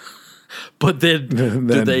 But then,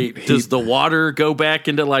 does the water go back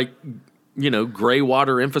into gray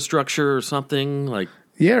water infrastructure or something like?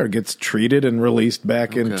 Yeah, or gets treated and released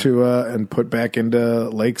back into and put back into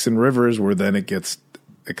lakes and rivers, where then it gets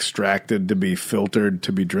extracted to be filtered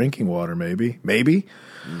to be drinking water. Maybe.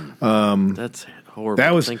 That's horrible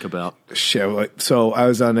to think about. So I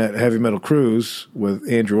was on that heavy metal cruise with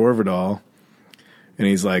Andrew Orvidal, and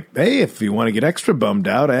he's like, "Hey, if you want to get extra bummed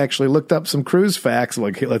out, I actually looked up some cruise facts.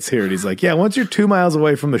 Like, hey, let's hear it." He's like, "Yeah, once you're 2 miles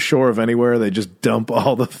away from the shore of anywhere, they just dump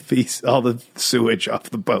all the sewage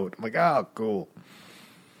off the boat." I'm like, "Oh, cool."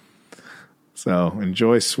 So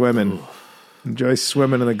enjoy swimming. Ooh. Enjoy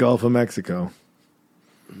swimming in the Gulf of Mexico.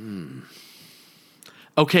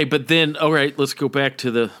 Okay, but then, all right, let's go back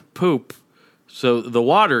to the poop. So the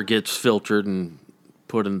water gets filtered and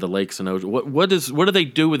put into the lakes and oceans. What do they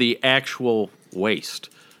do with the actual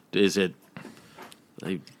waste? Is it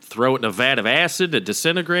they throw it in a vat of acid? It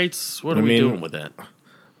disintegrates? What are we doing with that?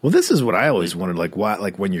 Well, this is what I always wondered. Like, why?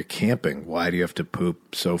 Like when you're camping, why do you have to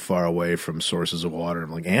poop so far away from sources of water?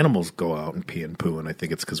 Like animals go out and pee and poo, and I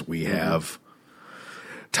think it's because we have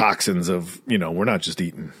toxins of we're not just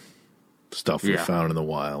eating stuff we found in the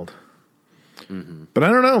wild. But I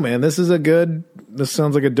don't know, man. This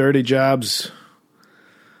sounds like a Dirty Jobs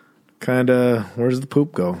kind of. Where's the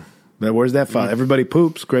poop go? Where's that file? Everybody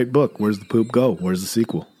poops. Great book. Where's the poop go? Where's the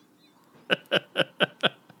sequel?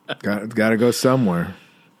 Got to go somewhere.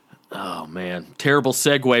 Oh, man. Terrible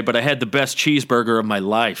segue, but I had the best cheeseburger of my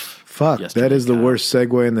life. Fuck, that is the worst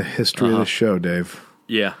segue in the history of the show, Dave.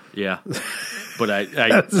 Yeah. But I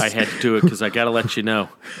had to do it because I got to let you know.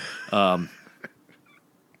 I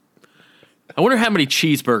wonder how many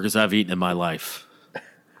cheeseburgers I've eaten in my life.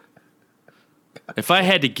 If I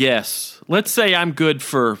had to guess, let's say I'm good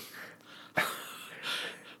for...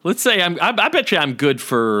 I bet you I'm good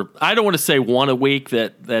for... I don't want to say one a week.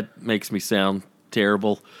 That makes me sound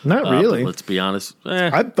terrible. Not really. Let's be honest.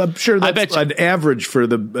 I'm sure that's an average for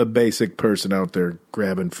the basic person out there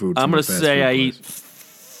grabbing food. I'm going to say I eat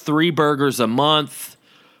 3 burgers a month,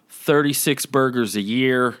 36 burgers a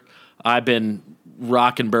year. I've been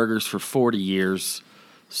rocking burgers for 40 years.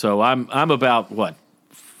 So I'm about,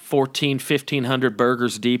 1,500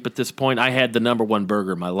 burgers deep at this point. I had the number one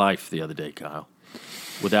burger of my life the other day, Kyle.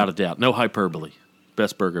 Without a doubt. No hyperbole.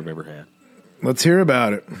 Best burger I've ever had. Let's hear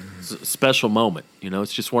about it. It's a special moment.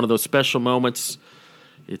 It's just one of those special moments.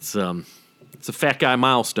 It's a fat guy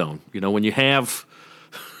milestone. When you have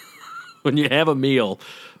a meal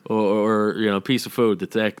or a piece of food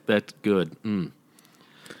that's good.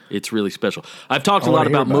 It's really special. I've talked a lot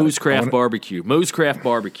about Moo's Craft Barbecue. Moo's Craft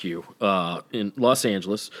Barbecue in Los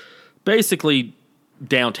Angeles. Basically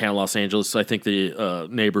downtown Los Angeles. I think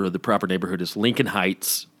the proper neighborhood is Lincoln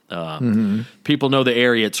Heights. People know the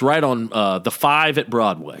area. It's right on the 5 at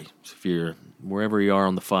Broadway. So if you're wherever you are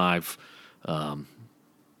on the 5,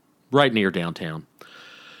 right near downtown.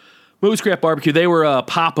 Moo's Craft Barbecue, they were a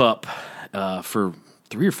pop-up for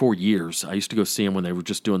 3 or 4 years. I used to go see them when they were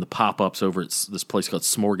just doing the pop-ups over at this place called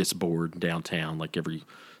Smorgasbord downtown, like every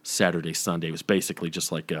Saturday, Sunday. It was basically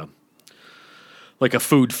just like a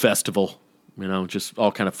food festival, just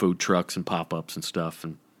all kind of food trucks and pop-ups and stuff.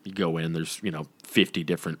 And you go in, there's, 50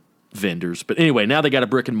 different vendors. But anyway, now they got a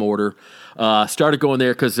brick and mortar. Started going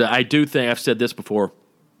there because I do think, I've said this before,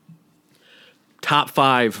 top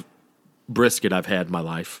 5 brisket I've had in my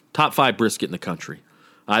life. Top 5 brisket in the country.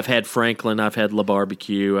 I've had Franklin, I've had La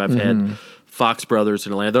Barbecue, I've had Fox Brothers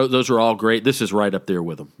in Atlanta. Those are all great. This is right up there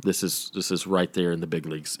with them. This is right there in the big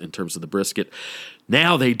leagues in terms of the brisket.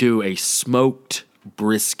 Now they do a smoked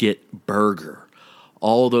brisket burger.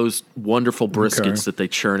 All those wonderful briskets that they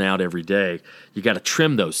churn out every day, you got to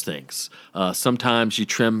trim those things. Sometimes you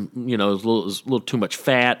trim, a little too much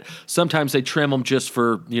fat. Sometimes they trim them just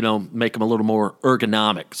for, make them a little more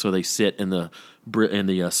ergonomic, so they sit in the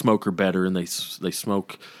smoker better and they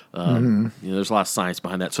smoke. There's a lot of science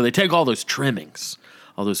behind that. So they take all those trimmings,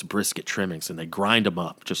 all those brisket trimmings, and they grind them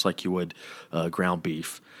up just like you would ground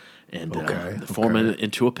beef, and they form it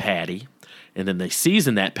into a patty. And then they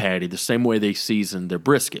season that patty the same way they season their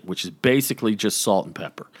brisket, which is basically just salt and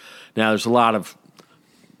pepper. Now, there's a lot of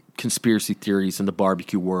conspiracy theories in the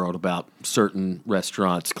barbecue world about certain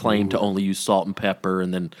restaurants claim to only use salt and pepper,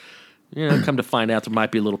 and then come to find out there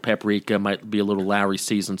might be a little paprika, might be a little Lowry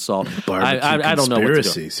seasoned salt. I don't know what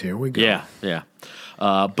to do. Here we go. Yeah.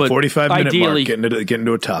 But 45-minute mark, getting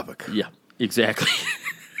to a topic. Yeah, exactly.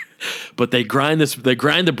 But they grind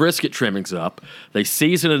the brisket trimmings up. They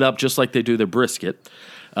season it up just like they do their brisket.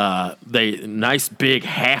 Nice big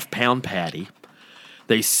half-pound patty.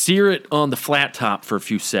 They sear it on the flat top for a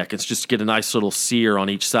few seconds just to get a nice little sear on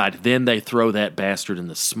each side. Then they throw that bastard in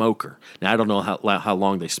the smoker. Now, I don't know how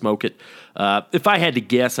long they smoke it. If I had to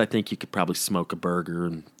guess, I think you could probably smoke a burger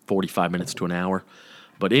in 45 minutes to an hour.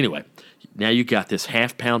 But anyway, now you got this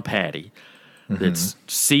half-pound patty that's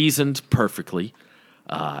seasoned perfectly.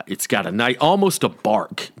 It's got almost a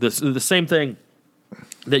bark. The same thing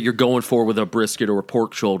that you're going for with a brisket or a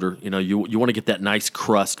pork shoulder. You want to get that nice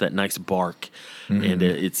crust, that nice bark, and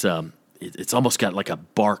it's almost got like a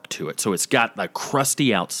bark to it. So it's got a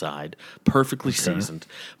crusty outside, perfectly seasoned,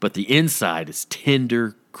 but the inside is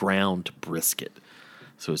tender ground brisket.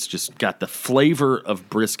 So it's just got the flavor of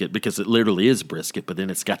brisket because it literally is brisket, but then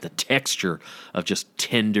it's got the texture of just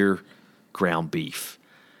tender ground beef.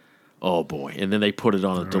 Oh, boy. And then they put it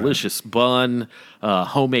on a delicious bun,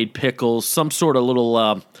 homemade pickles, some sort of little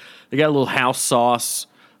they got a little house sauce.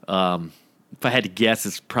 If I had to guess,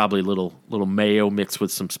 it's probably a little mayo mixed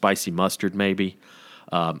with some spicy mustard maybe,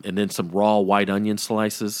 and then some raw white onion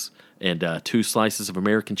slices and 2 slices of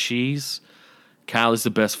American cheese. Kyle, is the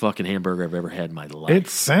best fucking hamburger I've ever had in my life. It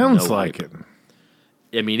sounds like it.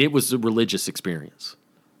 I mean, it was a religious experience.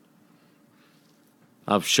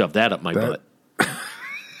 I've shoved that up my butt.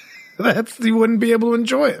 You wouldn't be able to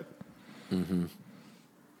enjoy it.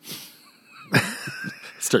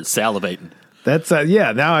 Start salivating. That's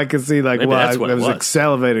now I can see Maybe why that's what I it was was.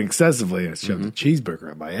 Salivating excessively. I shoved a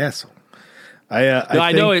cheeseburger up my asshole.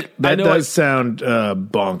 I know it. That does sound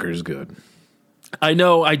bonkers good. I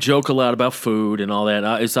know I joke a lot about food and all that.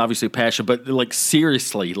 It's obviously a passion, but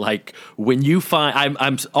seriously, when you find,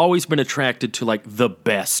 I'm always been attracted to the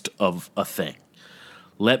best of a thing.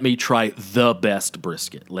 Let me try the best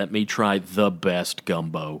brisket. Let me try the best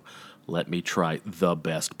gumbo. Let me try the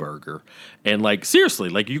best burger. And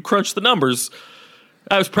seriously, you crunch the numbers,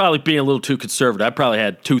 I was probably being a little too conservative. I probably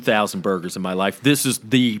had 2,000 burgers in my life. This is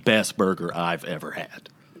the best burger I've ever had.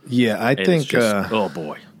 Yeah, I think. It's just, oh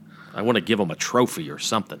boy, I want to give them a trophy or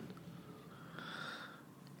something.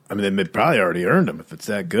 I mean, they probably already earned them if it's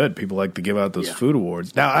that good. People like to give out those food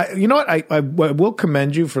awards. Now, you know what? I will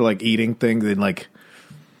commend you for eating things and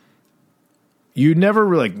you never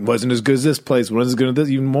wasn't as good as this place, wasn't as good as this.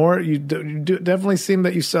 You definitely seem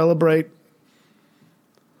that you celebrate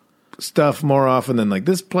stuff more often than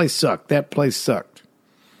this place sucked, that place sucked.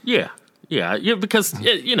 Yeah, because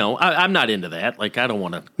I'm not into that. I don't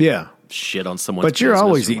want to shit on someone's. But you're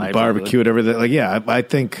always eating livelihood. barbecue and everything. I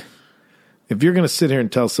think if you're going to sit here and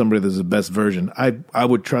tell somebody this is the best version, I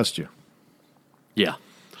would trust you. Yeah,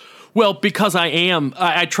 well, because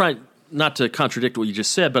I try. Not to contradict what you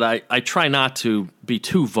just said, but I try not to be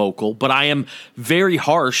too vocal, but I am very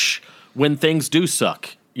harsh when things do suck.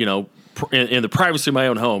 In the privacy of my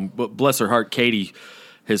own home, but bless her heart, Katie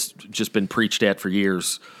has just been preached at for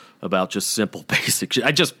years about just simple, basic shit.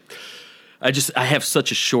 I have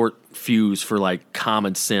such a short fuse for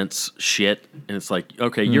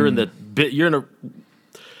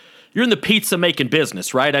you're in the pizza making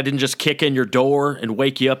business, right? I didn't just kick in your door and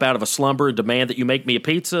wake you up out of a slumber and demand that you make me a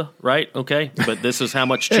pizza, right? Okay, but this is how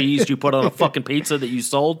much cheese you put on a fucking pizza that you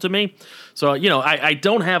sold to me. So, I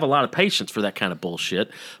don't have a lot of patience for that kind of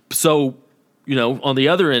bullshit. So, on the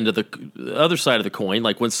other end of the other side of the coin,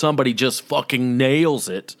 like when somebody just fucking nails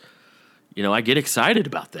it, I get excited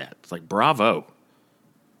about that. It's like, bravo.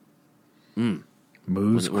 When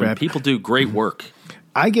people do great work.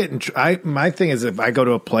 My thing is, if I go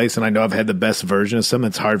to a place and I know I've had the best version of something,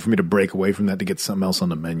 it's hard for me to break away from that to get something else on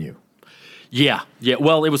the menu. Yeah.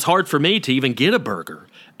 Well, it was hard for me to even get a burger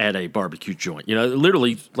at a barbecue joint.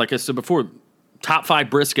 Literally, like I said before, top 5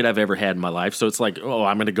 brisket I've ever had in my life. So it's like,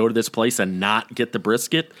 I'm going to go to this place and not get the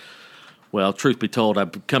brisket. Well, truth be told, I'm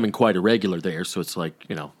becoming quite a regular there. So it's like,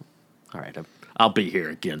 all right, I'll be here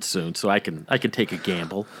again soon, so I can take a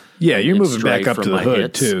gamble. Yeah, you're moving back up to the hood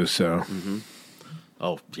hits. too. So. Mm-hmm.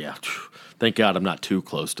 Oh, yeah. Thank God I'm not too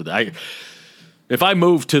close to that. If I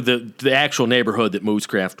moved to the actual neighborhood that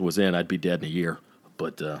Moosecraft was in, I'd be dead in a year.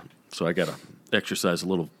 But so I got to exercise a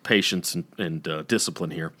little patience and discipline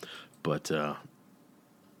here. But I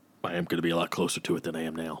am going to be a lot closer to it than I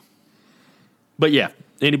am now. But yeah,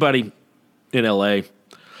 anybody in L.A.,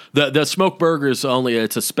 the Smoke Burger is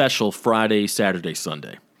it's a special Friday, Saturday,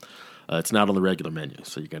 Sunday. It's not on the regular menu,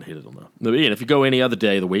 so you got to hit it on the. And if you go any other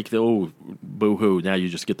day of the week, boo-hoo, now you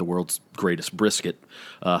just get the world's greatest brisket.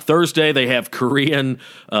 Thursday, they have Korean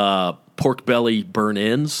pork belly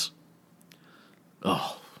burn-ins.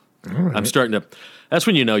 Oh, right. I'm starting to. That's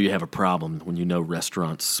when you know you have a problem, when you know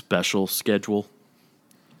restaurants' special schedule.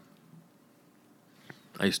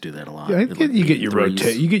 I used to do that a lot. Yeah, you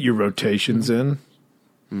get your rotations in.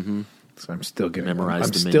 Mm-hmm. So I'm still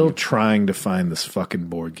trying to find this fucking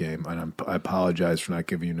board game, and I apologize for not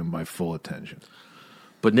giving you my full attention.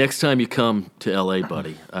 But next time you come to LA,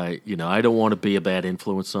 buddy, I don't want to be a bad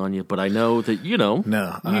influence on you, but I know that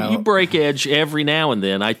you break edge every now and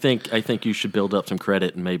then. I think you should build up some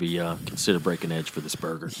credit and maybe consider breaking edge for this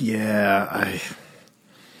burger. Yeah, I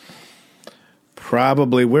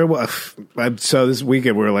probably so this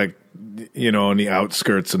weekend we're like on the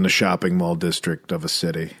outskirts in the shopping mall district of a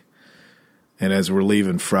city. And as we're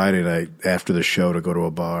leaving Friday night after the show to go to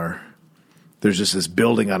a bar, there's just this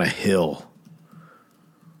building on a hill.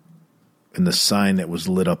 And the sign that was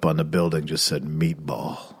lit up on the building just said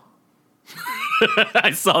meatball.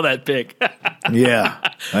 I saw that pic. Yeah.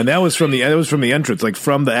 And that was from the entrance, like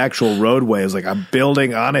from the actual roadway. It was like a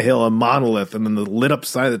building on a hill, a monolith, and then the lit up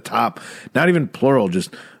sign at the top, not even plural,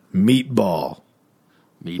 just meatball.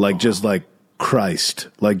 Like just like Christ.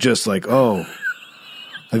 Like just like, oh,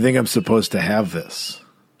 I think I'm supposed to have this.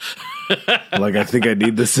 Like, I think I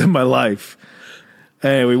need this in my life.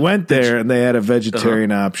 Hey, we went there and they had a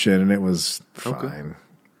vegetarian option and it was fine. Okay.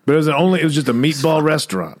 But it was just a meatball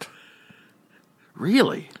restaurant.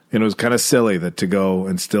 Really? And it was kind of silly to go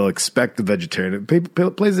and still expect the vegetarian.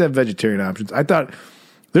 Places have vegetarian options. I thought,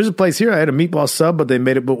 there's a place here, I had a meatball sub, but they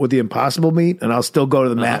made it with the Impossible meat, and I'll still go to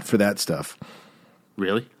the mat for that stuff.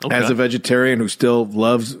 Really? Okay. As a vegetarian who still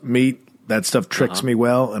loves meat, that stuff tricks me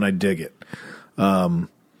well, and I dig it.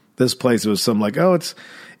 This place was some like,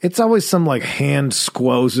 it's always some like hand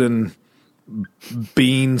squozing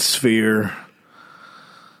bean sphere.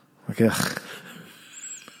 Like, ugh.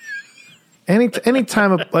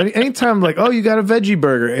 Anytime like, oh, you got a veggie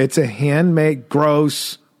burger. It's a handmade,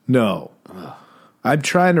 gross. No. I'm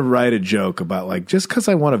trying to write a joke about like, just because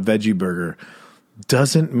I want a veggie burger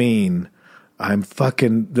doesn't mean I'm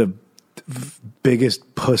fucking the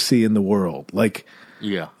biggest pussy in the world. Like,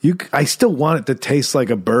 yeah, I still want it to taste like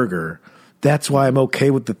a burger. That's why I'm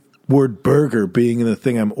okay with the word burger being in the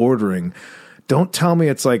thing I'm ordering. Don't tell me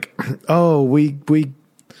it's like, oh, we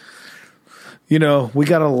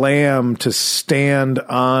got a lamb to stand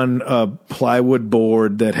on a plywood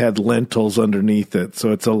board that had lentils underneath it.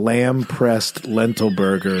 So it's a lamb pressed lentil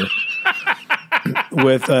burger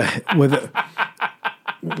with a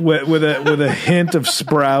hint of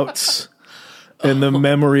sprouts and the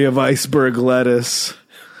memory of iceberg lettuce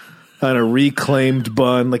on a reclaimed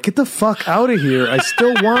bun. Like, get the fuck out of here. I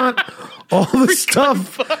still want all the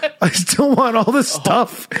stuff. I still want all the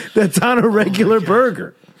stuff that's on a regular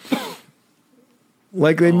burger.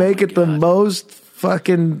 Like, they make it the most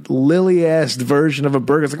fucking lily-assed version of a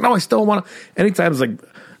burger. It's like, no, I still want to. Anytime it's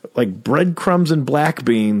like breadcrumbs and black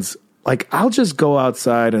beans, like, I'll just go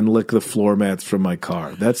outside and lick the floor mats from my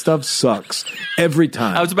car. That stuff sucks every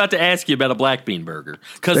time. I was about to ask you about a black bean burger,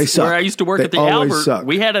 because where I used to work at the Albert,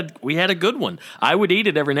 we had a good one. I would eat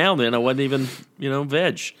it every now and then. I wasn't even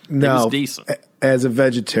veg. No, it was decent. As a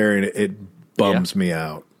vegetarian, it bums me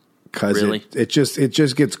out because Really? it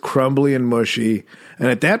just gets crumbly and mushy. And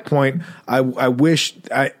at that point, I wish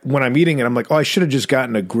when I'm eating it, I'm like, oh, I should have just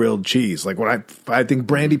gotten a grilled cheese. Like when I think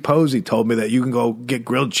Brandy Posey told me that you can go get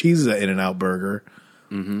grilled cheeses at In-N-Out Burger,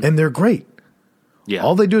 and they're great. Yeah.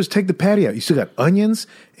 All they do is take the patty out. You still got onions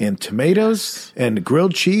and tomatoes and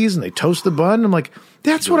grilled cheese, and they toast the bun. I'm like,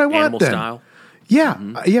 that's what I want Animal then. style.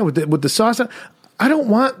 Yeah, yeah, with the sauce. I don't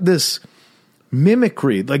want this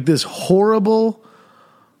mimicry, like this horrible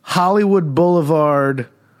Hollywood Boulevard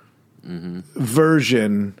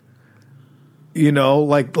version. You know,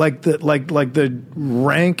 like the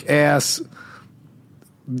rank ass,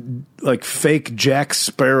 like fake Jack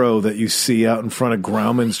Sparrow that you see out in front of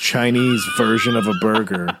Grauman's Chinese version of a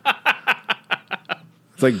burger.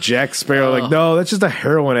 It's like Jack Sparrow. Like, no, that's just a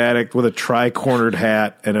heroin addict with a tri-cornered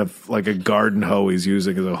hat and a garden hoe he's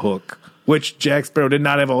using as a hook, which Jack Sparrow did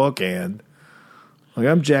not have a hook hand. Like,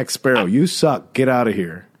 I'm Jack Sparrow. You suck. Get out of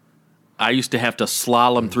here. I used to have to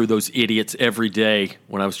slalom through those idiots every day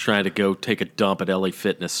when I was trying to go take a dump at LA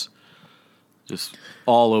Fitness. Just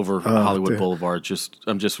all over Hollywood Boulevard.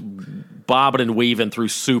 I'm just bobbing and weaving through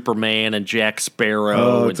Superman and Jack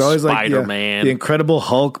Sparrow and Spider-Man. The Incredible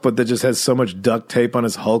Hulk, but that just has so much duct tape on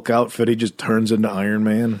his Hulk outfit, he just turns into Iron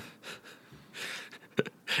Man.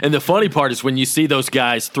 And the funny part is when you see those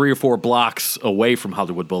guys 3 or 4 blocks away from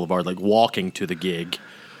Hollywood Boulevard, like walking to the gig.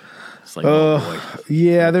 It's like, oh boy.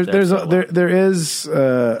 Yeah, there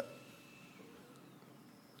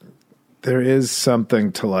is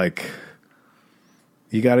something to like.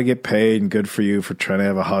 You got to get paid, and good for you for trying to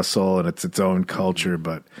have a hustle, and it's its own culture.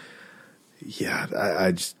 But yeah,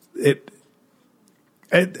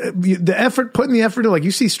 the effort, putting the effort in, like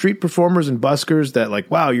you see street performers and buskers that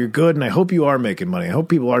like, wow, you're good, and I hope you are making money. I hope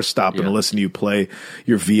people are stopping to listen to you play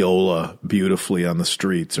your viola beautifully on the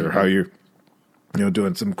streets, or how you're,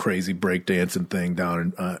 doing some crazy breakdancing thing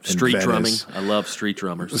down in street Venice. drumming. I love street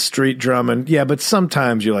drummers. Street drumming, yeah, but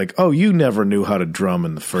sometimes you're like, oh, you never knew how to drum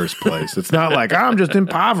in the first place. It's not like I'm just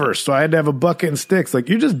impoverished, so I had to have a bucket and sticks. Like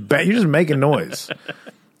you're just making noise.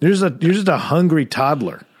 You're just a hungry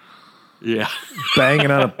toddler. Yeah,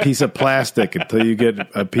 banging on a piece of plastic until you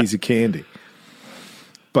get a piece of candy.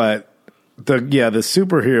 But the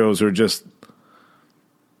superheroes are just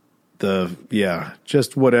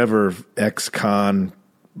just whatever ex-con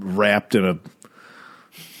wrapped in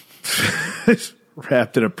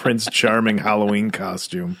a Prince Charming Halloween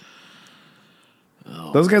costume.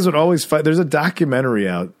 Oh. Those guys would always fight. There's a documentary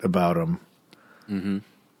out about them. Mm-hmm.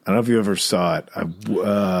 I don't know if you ever saw it.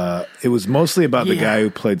 It was mostly about the guy who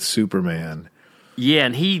played Superman. Yeah,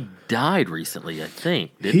 and he died recently, I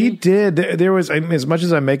think. He did. There was, as much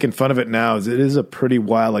as I'm making fun of it now, it is a pretty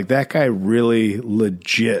wild. Like that guy really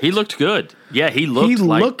legit. He looked good. Yeah, he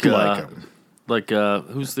looked like him. Like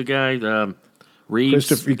who's the guy? Reeves.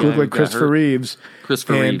 He looked like Christopher Reeves.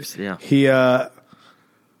 Christopher Reeves. Yeah.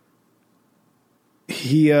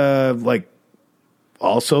 He like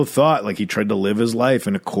also thought like he tried to live his life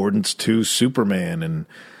in accordance to Superman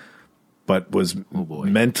but was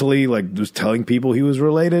mentally like was telling people he was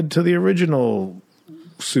related to the original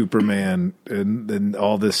Superman and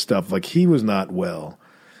all this stuff. Like he was not well.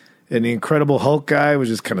 And the Incredible Hulk guy was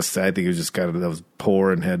just kind of sad. I think he was just that was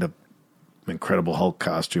poor and had an Incredible Hulk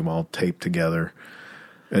costume all taped together.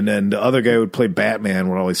 And then the other guy who would play Batman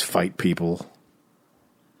would always fight people.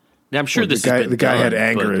 Now I'm sure the guy had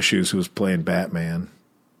anger issues who was playing Batman.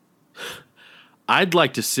 I'd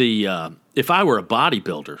like to see if I were a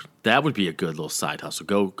bodybuilder, that would be a good little side hustle.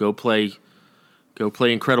 Go play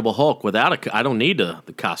Incredible Hulk without I don't need the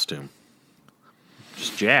costume.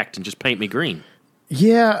 Just jacked and just paint me green.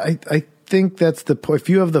 Yeah, I think that's the point. If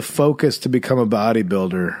you have the focus to become a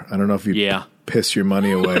bodybuilder, I don't know if you piss your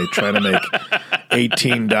money away trying to make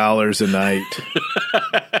 $18 a night.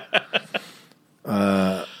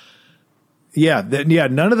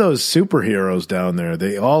 None of those superheroes down there,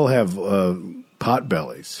 they all have pot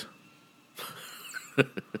bellies.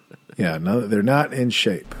 Yeah, no, they're not in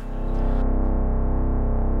shape.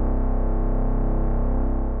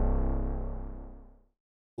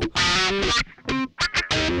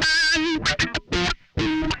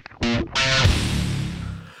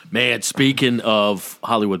 Man, speaking of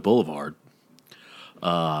Hollywood Boulevard,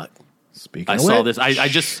 I saw this.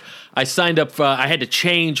 I signed up. I had to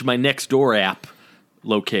change my Nextdoor app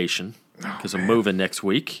location because I'm moving next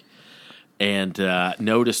week, and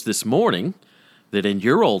noticed this morning that in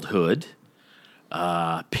your old hood,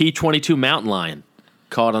 P-22 mountain lion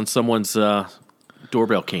caught on someone's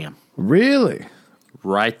doorbell cam. Really?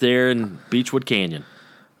 Right there in Beechwood Canyon.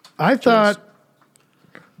 I thought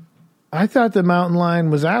the mountain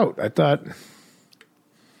lion was out. I thought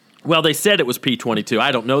Well, they said it was P-22.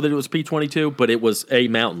 I don't know that it was P-22, but it was a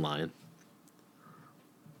mountain lion.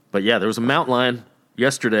 But yeah, there was a mountain lion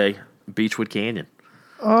yesterday, Beechwood Canyon.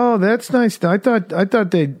 Oh, that's nice. I thought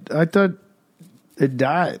it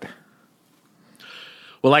died.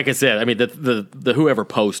 Well, like I said, I mean, the whoever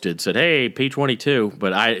posted said, "Hey, P-22,"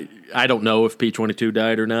 but I don't know if P-22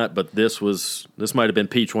 died or not. But this might have been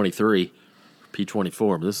P-23,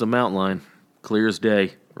 P-24. But this is a mountain lion, clear as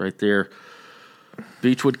day, right there.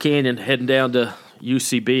 Beechwood Canyon, heading down to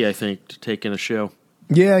UCB, I think, to take in a show.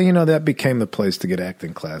 Yeah, that became the place to get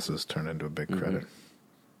acting classes, turn into a big credit.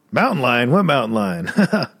 Mountain lion? What mountain lion?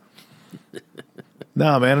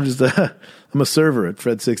 No, man, I'm a server at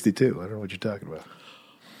Fred 62. I don't know what you're talking about.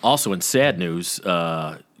 Also, in sad news,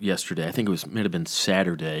 yesterday, I think might have been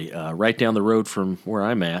Saturday, right down the road from where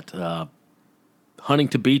I'm at,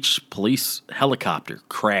 Huntington Beach police helicopter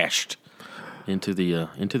crashed into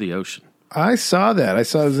the ocean. I saw that. I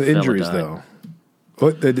saw the injuries, though.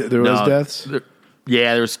 What? There was deaths?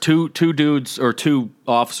 There was two dudes or two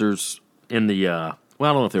officers in the. Well,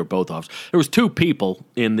 I don't know if they were both officers. There was two people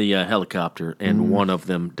in the helicopter, and one of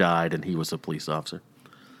them died, and he was a police officer.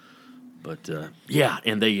 But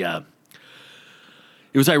and they.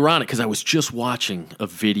 It was ironic because I was just watching a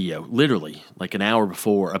video, literally like an hour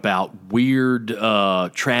before, about weird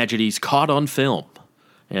tragedies caught on film.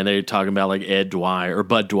 And they were talking about like Ed Dwyer or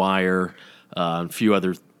Bud Dwyer, a few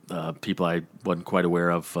other people I wasn't quite aware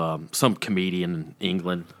of. Some comedian in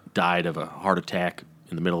England died of a heart attack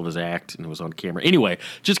in the middle of his act, and it was on camera. Anyway,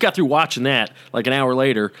 just got through watching that. Like an hour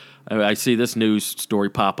later, I see this news story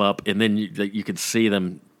pop up, and then you can see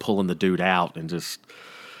them pulling the dude out, and just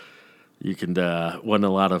wasn't a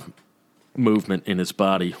lot of movement in his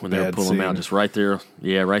body when they were pulling him out, just right there.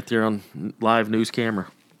 Yeah, right there on live news camera.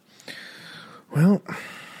 Well.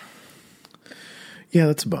 Yeah,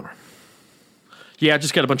 that's a bummer. Yeah, I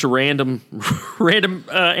just got a bunch of random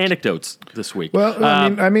anecdotes this week. Well,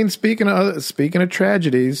 I mean, speaking of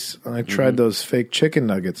tragedies, I tried those fake chicken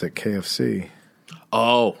nuggets at KFC.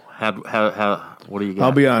 Oh, how? What do you got?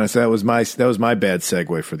 I'll be honest. That was my bad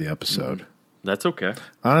segue for the episode. That's okay.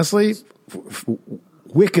 Honestly,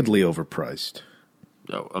 wickedly overpriced.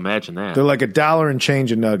 Oh, imagine that. They're like $1 and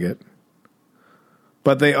change a nugget.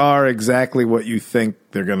 But they are exactly what you think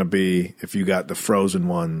they're going to be if you got the frozen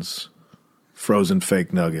ones, frozen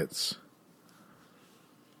fake nuggets.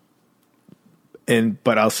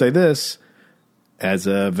 But I'll say this, as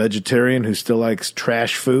a vegetarian who still likes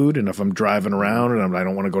trash food, and if I'm driving around and I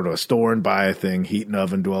don't want to go to a store and buy a thing, heat an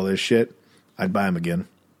oven, do all this shit, I'd buy them again.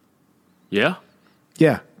 Yeah?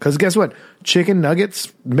 Yeah, because guess what? Chicken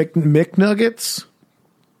nuggets, McNuggets,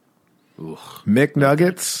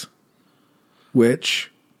 McNuggets, which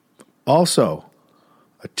also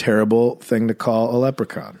a terrible thing to call a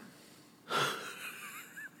leprechaun.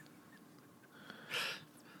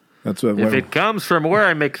 That's what. If it comes from where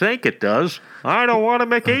I think it does, I don't want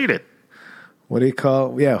to eat it. What do you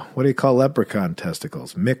call? Yeah, what do you call leprechaun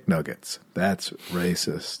testicles? McNuggets. That's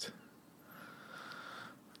racist.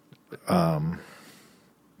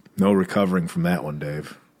 No recovering from that one,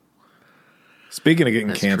 Dave. Speaking of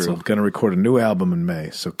getting canceled, going to record a new album in May.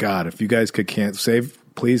 So, God, if you guys could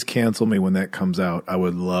please cancel me when that comes out. I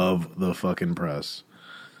would love the fucking press.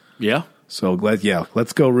 Yeah? So,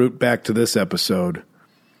 let's go root back to this episode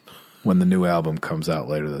when the new album comes out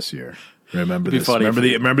later this year. Remember this.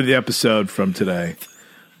 Remember the episode from today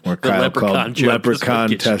where Kyle called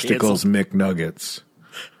Leprechaun Testicles McNuggets.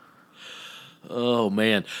 Oh,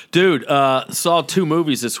 man. Dude, saw 2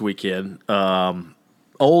 movies this weekend.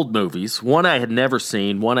 Old movies. One I had never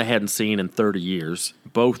seen, one I hadn't seen in 30 years.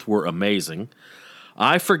 Both were amazing.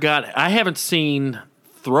 I haven't seen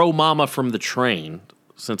Throw Mama from the Train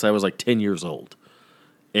since I was like 10 years old.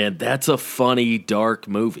 And that's a funny, dark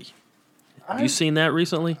movie. Have you seen that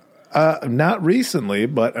recently? Not recently,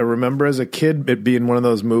 but I remember as a kid it being one of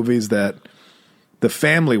those movies that the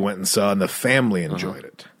family went and saw and the family enjoyed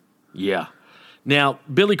it. Yeah. Now,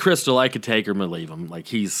 Billy Crystal, I could take him or leave him. Like,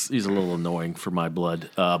 he's a little annoying for my blood.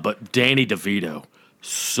 But Danny DeVito,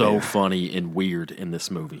 so funny and weird in this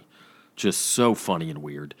movie. Just so funny and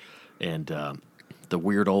weird. And the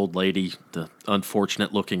weird old lady, the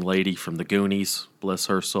unfortunate-looking lady from the Goonies, bless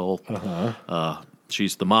her soul.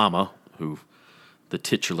 She's the mama, the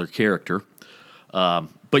titular character.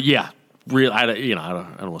 But yeah. I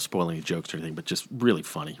don't want to spoil any jokes or anything, but just really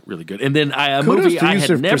funny, really good. And then a movie I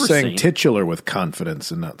had never seen. Saying titular with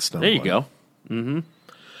confidence and not stumbling. There you go.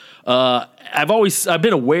 I've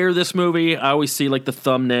been aware of this movie. I always see like the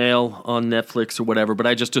thumbnail on Netflix or whatever, but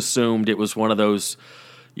I just assumed it was one of those,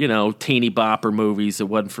 teeny bopper movies. It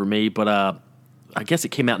wasn't for me, but I guess it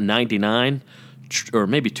came out in '99. or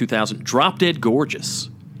maybe 2000. Drop Dead Gorgeous.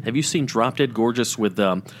 Have you seen Drop Dead Gorgeous with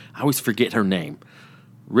I always forget her name.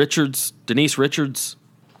 Denise Richards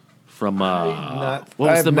from what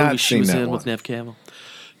was the movie she was in with Nev Campbell?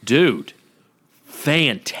 Dude,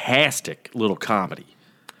 fantastic little comedy.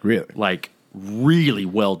 Really? Like really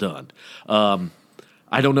well done.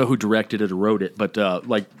 I don't know who directed it or wrote it, but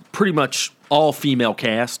like pretty much all female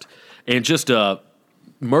cast and just a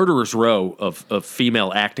murderer's row of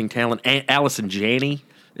female acting talent. Allison Janney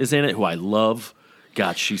is in it, who I love.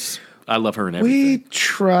 God, I love her in everything. We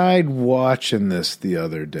tried watching this the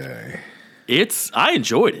other day. I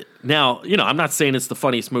enjoyed it. Now, I'm not saying it's the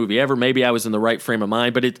funniest movie ever. Maybe I was in the right frame of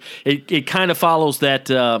mind, but it kind of follows that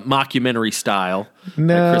mockumentary style,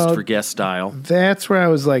 that Christopher Guest style. That's where I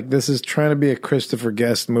was like, this is trying to be a Christopher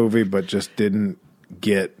Guest movie, but just didn't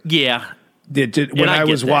get. Yeah. When I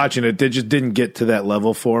was watching it, it just didn't get to that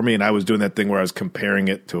level for me, and I was doing that thing where I was comparing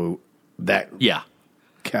it to that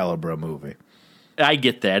caliber movie. I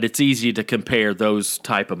get that. It's easy to compare those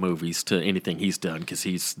type of movies to anything he's done because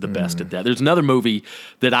he's the best at that. There's another movie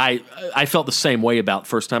that I felt the same way about the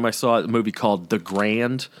first time I saw it, a movie called The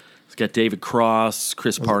Grand. It's got David Cross,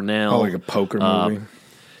 Chris Parnell. Like a poker movie?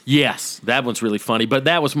 Yes, that one's really funny. But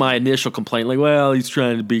that was my initial complaint. Like, well, he's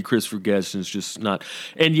trying to be Christopher Guest and it's just not.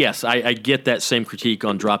 And yes, I get that same critique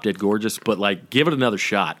on Drop Dead Gorgeous, but like, give it another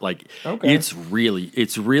shot. Like, it's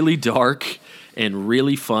really dark and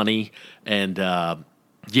really funny. And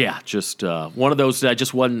just one of those that I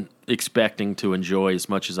just wasn't expecting to enjoy as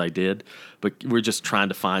much as I did. But we're just trying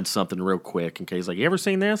to find something real quick. And Kay's like, you ever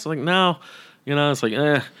seen this? I'm like, no. It's like,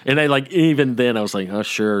 eh. And I even then I was like, oh,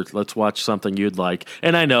 sure, let's watch something you'd like.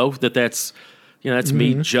 And I know that's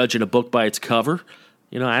me judging a book by its cover.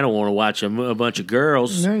 I don't want to watch a bunch of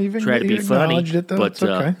girls try to be funny. It, though. But, it's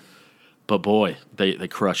okay. But boy, they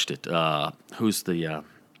crushed it. Who's the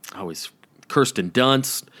Kirsten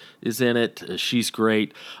Dunst is in it. She's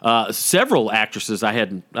great. Several actresses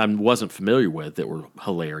I wasn't familiar with that were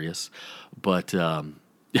hilarious. But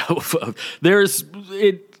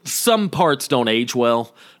some parts don't age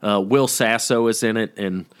well. Will Sasso is in it,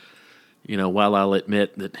 and while I'll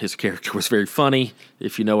admit that his character was very funny,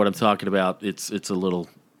 if you know what I'm talking about, it's a little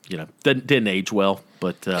didn't age well.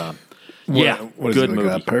 But what is good it, like movie.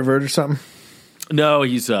 A pervert or something? No,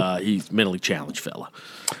 he's mentally challenged fella.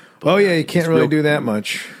 But, you can't really do that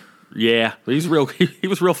much. Yeah, but he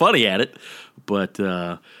was real funny at it. But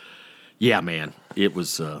man, it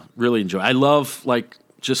was really enjoyable. I love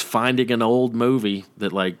just finding an old movie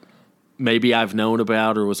that maybe I've known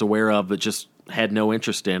about or was aware of, but just had no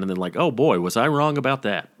interest in, and then oh boy, was I wrong about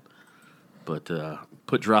that. But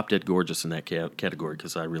put Drop Dead Gorgeous in that category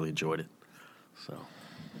because I really enjoyed it.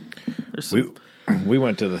 So we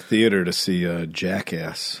went to the theater to see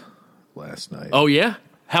Jackass last night. Oh yeah,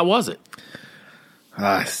 how was it?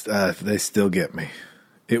 They still get me.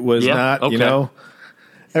 It was not, okay.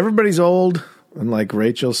 Everybody's old. And like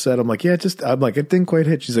Rachel said, I'm like, it didn't quite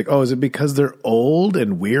hit. She's like, oh, is it because they're old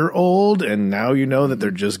and we're old and now that they're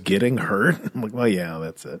just getting hurt? I'm like, well, yeah,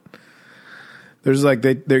 that's it. There's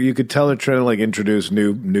you could tell they're trying to introduce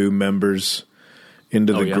new members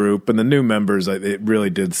into the group, and the new members, it really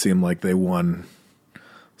did seem like they won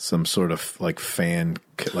some sort of fan,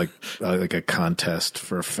 like a contest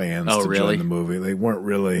for fans to join the movie. They weren't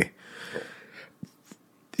really.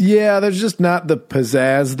 Yeah, there's just not the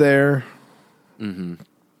pizzazz there. Mm-hmm.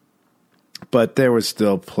 But there was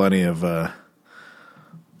still plenty of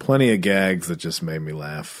gags that just made me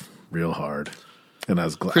laugh real hard, and I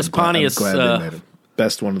was glad. Chris Pontius, I'm glad they made it.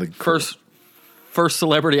 Best one of the first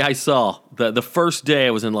celebrity I saw. The first day I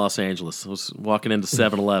was in Los Angeles, I was walking into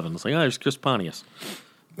 7-Eleven. I was like, oh, there's Chris Pontius.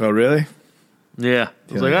 Oh, really? Yeah.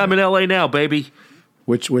 I was like, I'm in L.A. now, baby.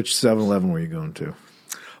 Which 7-Eleven were you going to?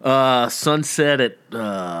 Sunset at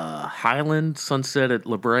Highland, Sunset at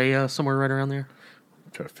La Brea, somewhere right around there.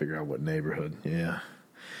 I'm trying to figure out what neighborhood. Yeah.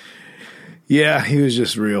 Yeah, he was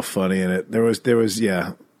just real funny in it. There was they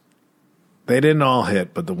didn't all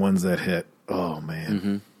hit, but the ones that hit, oh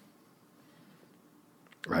man.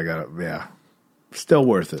 Mm-hmm. Still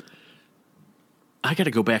worth it. I got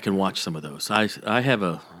to go back and watch some of those. I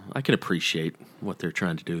can appreciate what they're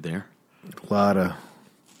trying to do there. A lot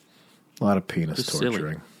of penis just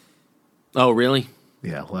torturing. Silly. Oh, really?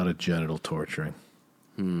 Yeah, a lot of genital torturing.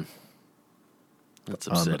 That's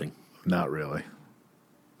upsetting. Not really.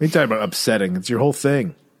 What are you talking about upsetting? It's your whole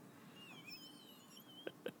thing.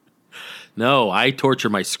 No, I torture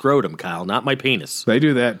my scrotum, Kyle, not my penis. They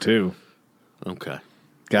do that too. Okay.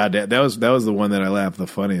 God, that was the one that I laughed the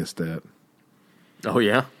funniest at. Oh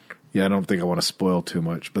yeah? Yeah, I don't think I want to spoil too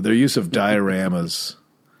much, but their use of dioramas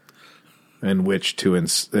and which to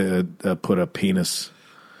put a penis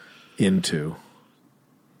into.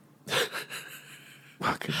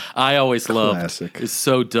 Fucking I always classic. loved. It's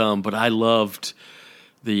so dumb, but I loved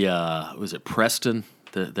the was it Preston,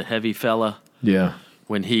 the heavy fella, Yeah.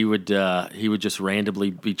 when he would just randomly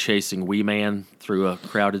be chasing Wee Man through a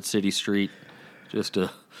crowded city street, just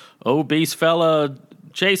a obese fella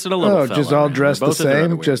chasing a little fella. Just all man. dressed They're the both in their same.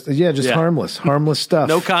 underwear. Just Yeah. harmless stuff.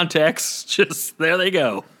 No context, just there they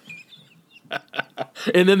go.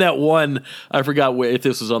 And then that one, I forgot if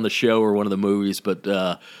this was on the show or one of the movies,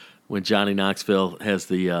 but when Johnny Knoxville has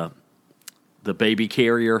the baby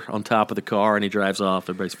carrier on top of the car and he drives off,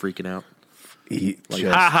 everybody's freaking out.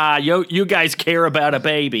 Ha ha, you guys care about a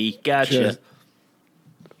baby. Gotcha. Just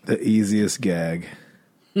the easiest gag.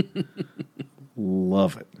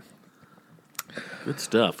 Love it. Good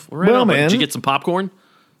stuff. Well, man. Did you get some popcorn?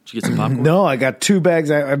 No, I got 2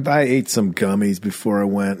 bags. I ate some gummies before I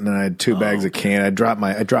went, and I had 2 bags of can. I dropped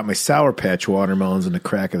my Sour Patch watermelons in the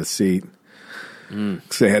crack of the seat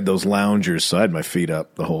because they had those loungers, so I had my feet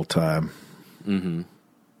up the whole time. Mm-hmm.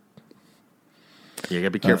 Yeah, you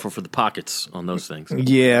gotta be careful for the pockets on those things.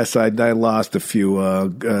 Yes, I lost a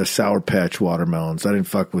few Sour Patch watermelons. I didn't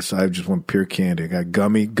fuck with. I just went pure candy. I got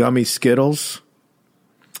gummy Skittles.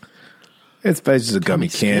 It's basically a gummy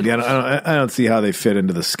candy. I don't see how they fit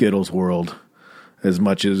into the Skittles world as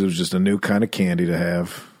much as it was just a new kind of candy to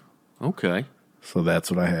have. Okay, so that's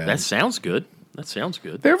what I had. That sounds good.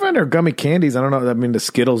 They're vendor gummy candies. I don't know. I mean, the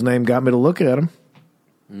Skittles name got me to look at them,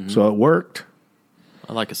 so it worked.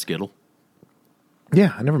 I like a Skittle.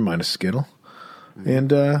 Yeah, I never mind a Skittle.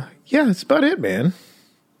 And, yeah, that's about it, man.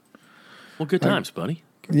 Well, good times, buddy.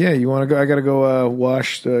 Yeah, you want to go? I got to go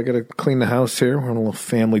wash. I got to clean the house here. We're on a little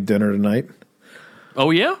family dinner tonight.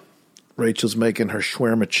 Oh, yeah? Rachel's making her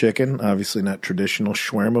shawarma chicken. Obviously not traditional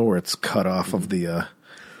shawarma where it's cut off of the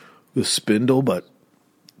spindle, but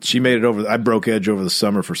she made it over. I broke edge over the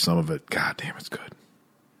summer for some of it. God damn, it's good.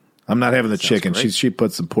 I'm not having the chicken. Great. She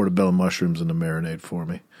put some portobello mushrooms in the marinade for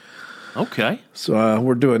me. Okay. So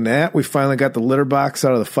we're doing that. We finally got the litter box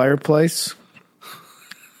out of the fireplace.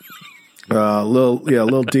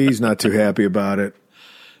 Little D's not too happy about it.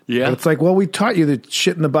 Yeah. But it's like, well, we taught you that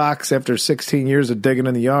shit in the box after 16 years of digging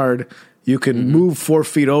in the yard. You can move 4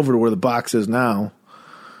 feet over to where the box is now.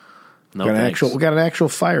 No, we thanks. got an actual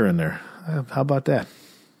fire in there. How about that?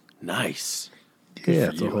 Nice. Yeah,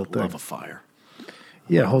 For it's a you. whole I thing. love a fire.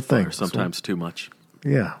 Yeah, whole thing. Fire, sometimes too much.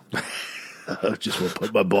 Yeah. I just will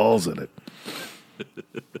put my balls in it.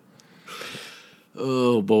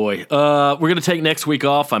 Oh boy, we're gonna take next week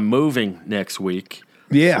off. I'm moving next week.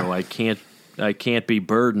 Yeah, so I can't be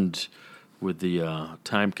burdened with the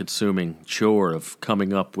time-consuming chore of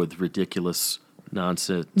coming up with ridiculous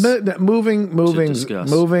nonsense.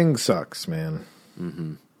 Moving sucks, man.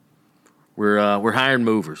 Mm-hmm. We're hiring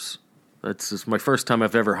movers. This is my first time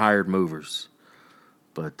I've ever hired movers,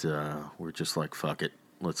 but we're just like, fuck it,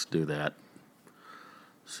 let's do that.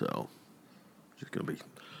 So, just gonna be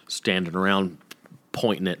standing around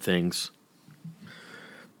pointing at things.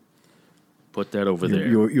 Put that over there.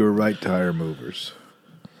 You're right to hire movers.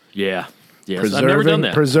 Yeah. Yes, I've never done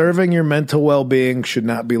that. Preserving your mental well-being should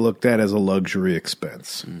not be looked at as a luxury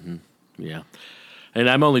expense. Mm-hmm. Yeah. And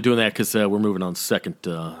I'm only doing that because we're moving on second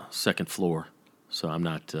floor. So I'm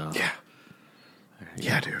not...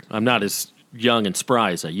 yeah, dude. I'm not as young and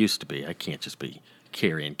spry as I used to be. I can't just be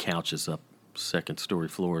carrying couches up second-story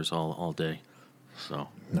floors all day. So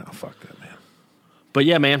no, fuck that, man. But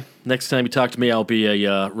yeah, man, next time you talk to me, I'll be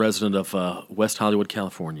a resident of West Hollywood,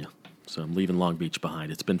 California. So I'm leaving Long Beach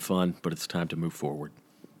behind. It's been fun, but it's time to move forward.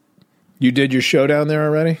 You did your show down there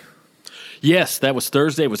already? Yes, that was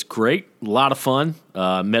Thursday. It was great. A lot of fun.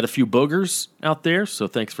 Met a few boogers out there, so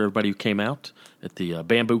thanks for everybody who came out at the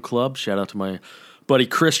Bamboo Club. Shout out to my buddy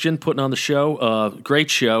Christian putting on the show. Great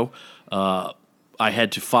show. I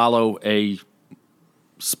had to follow a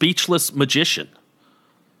speechless magician.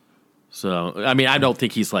 So, I mean, I don't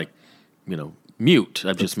think he's like, mute.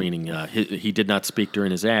 I'm just meaning he did not speak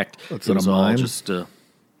during his act. It was all just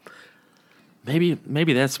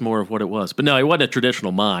maybe that's more of what it was. But no, he wasn't a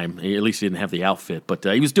traditional mime. At least he didn't have the outfit. But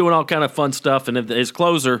he was doing all kind of fun stuff. And his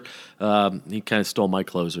closer, he kind of stole my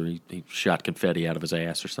closer. He shot confetti out of his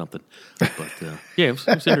ass or something. But yeah, it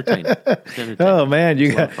was entertaining. Oh man,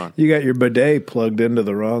 you got your bidet plugged into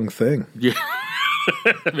the wrong thing. Yeah.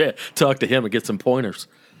 Yeah, talk to him and get some pointers.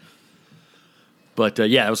 But,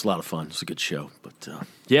 yeah, it was a lot of fun. It was a good show. But,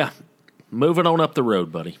 yeah, moving on up the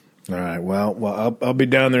road, buddy. All right. Well, I'll be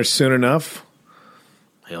down there soon enough.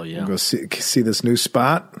 Hell yeah. We'll go see this new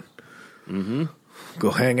spot. Mm-hmm.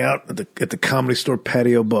 Go hang out at the Comedy Store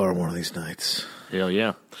patio bar one of these nights. Hell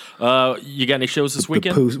yeah. You got any shows this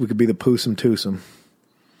weekend? We could be the Poosum Twosum.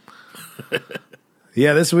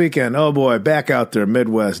 Yeah, this weekend. Oh boy, back out there,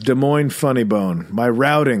 Midwest, Des Moines Funny Bone. My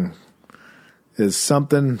routing is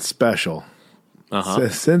something special.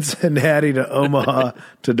 Cincinnati to Omaha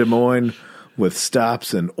to Des Moines, with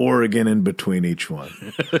stops in Oregon in between each one.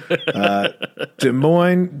 Des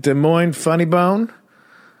Moines Funny Bone,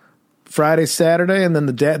 Friday, Saturday, and then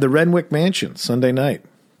the Renwick Mansion Sunday night.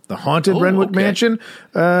 The haunted Renwick Mansion.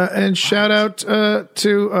 And shout out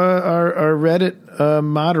to our Reddit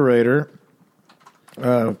moderator.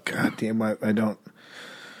 God damn, I don't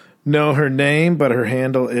know her name, but her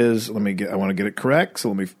handle is, I want to get it correct, so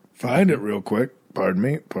let me find it real quick.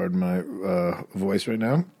 Pardon my voice right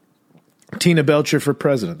now. Tina Belcher for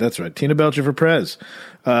president. That's right. Tina Belcher for prez.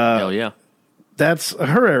 Hell yeah. That's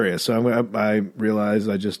her area. So I realized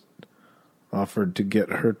I just offered to get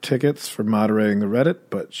her tickets for moderating the Reddit,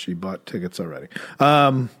 but she bought tickets already.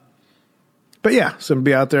 But yeah, so I'm going to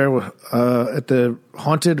be out there at the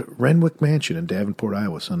haunted Renwick Mansion in Davenport,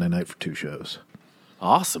 Iowa, Sunday night for 2 shows.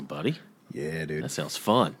 Awesome, buddy. Yeah, dude. That sounds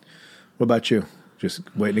fun. What about you? Just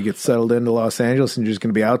waiting to get settled into Los Angeles and you're just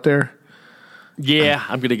going to be out there? Yeah,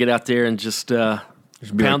 I'm going to get out there and just pound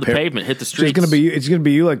the pavement, hit the streets. It's going to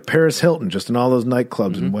be you like Paris Hilton, just in all those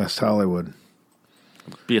nightclubs in West Hollywood.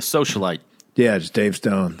 Be a socialite. Yeah, just Dave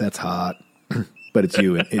Stone. That's hot. But it's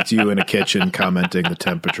you. It's you in a kitchen commenting the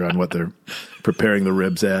temperature on what they're preparing the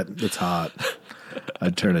ribs at. It's hot.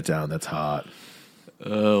 I'd turn it down. That's hot.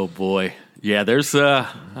 Oh boy, yeah. There's.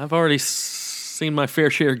 I've already seen my fair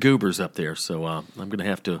share of goobers up there, so I'm going to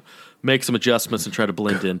have to make some adjustments and try to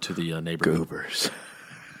blend into the neighborhood. Goobers.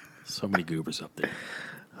 So many goobers up there.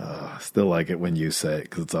 I still like it when you say it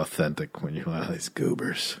because it's authentic. When you these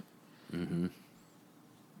goobers. Mm-hmm.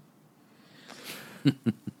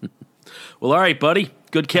 Well, all right, buddy.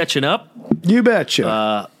 Good catching up. You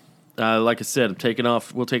betcha. Like I said, I'm taking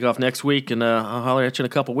off. We'll take off next week, and I'll holler at you in a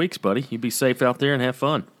couple weeks, buddy. You be safe out there and have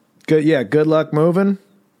fun. Good. Yeah. Good luck moving.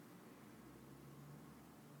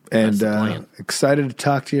 And excited to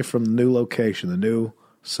talk to you from the new location, the new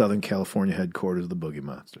Southern California headquarters of the Boogie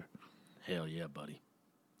Monster. Hell yeah, buddy.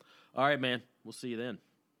 All right, man. We'll see you then.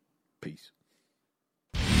 Peace.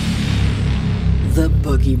 The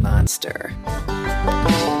Boogie Monster.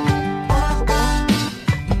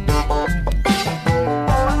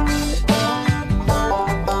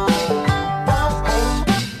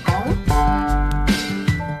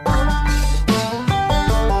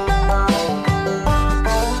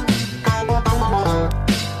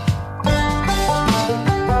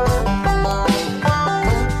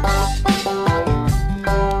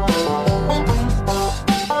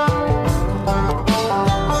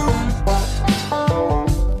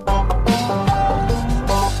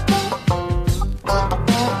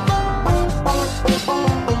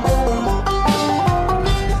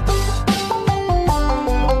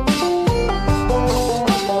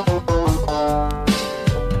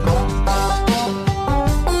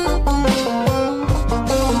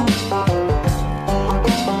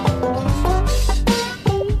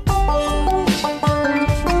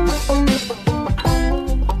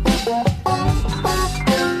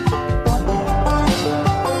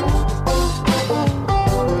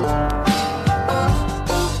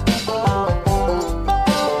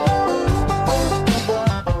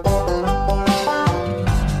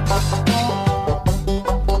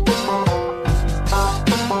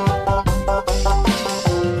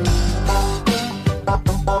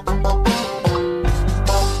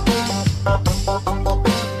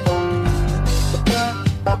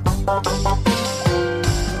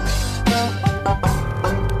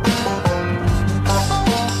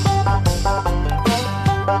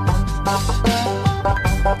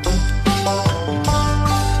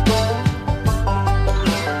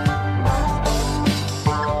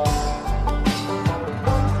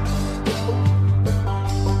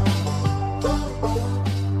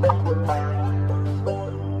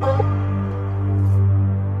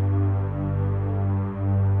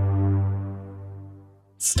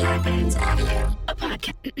 Starburns Audio,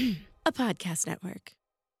 a podcast network.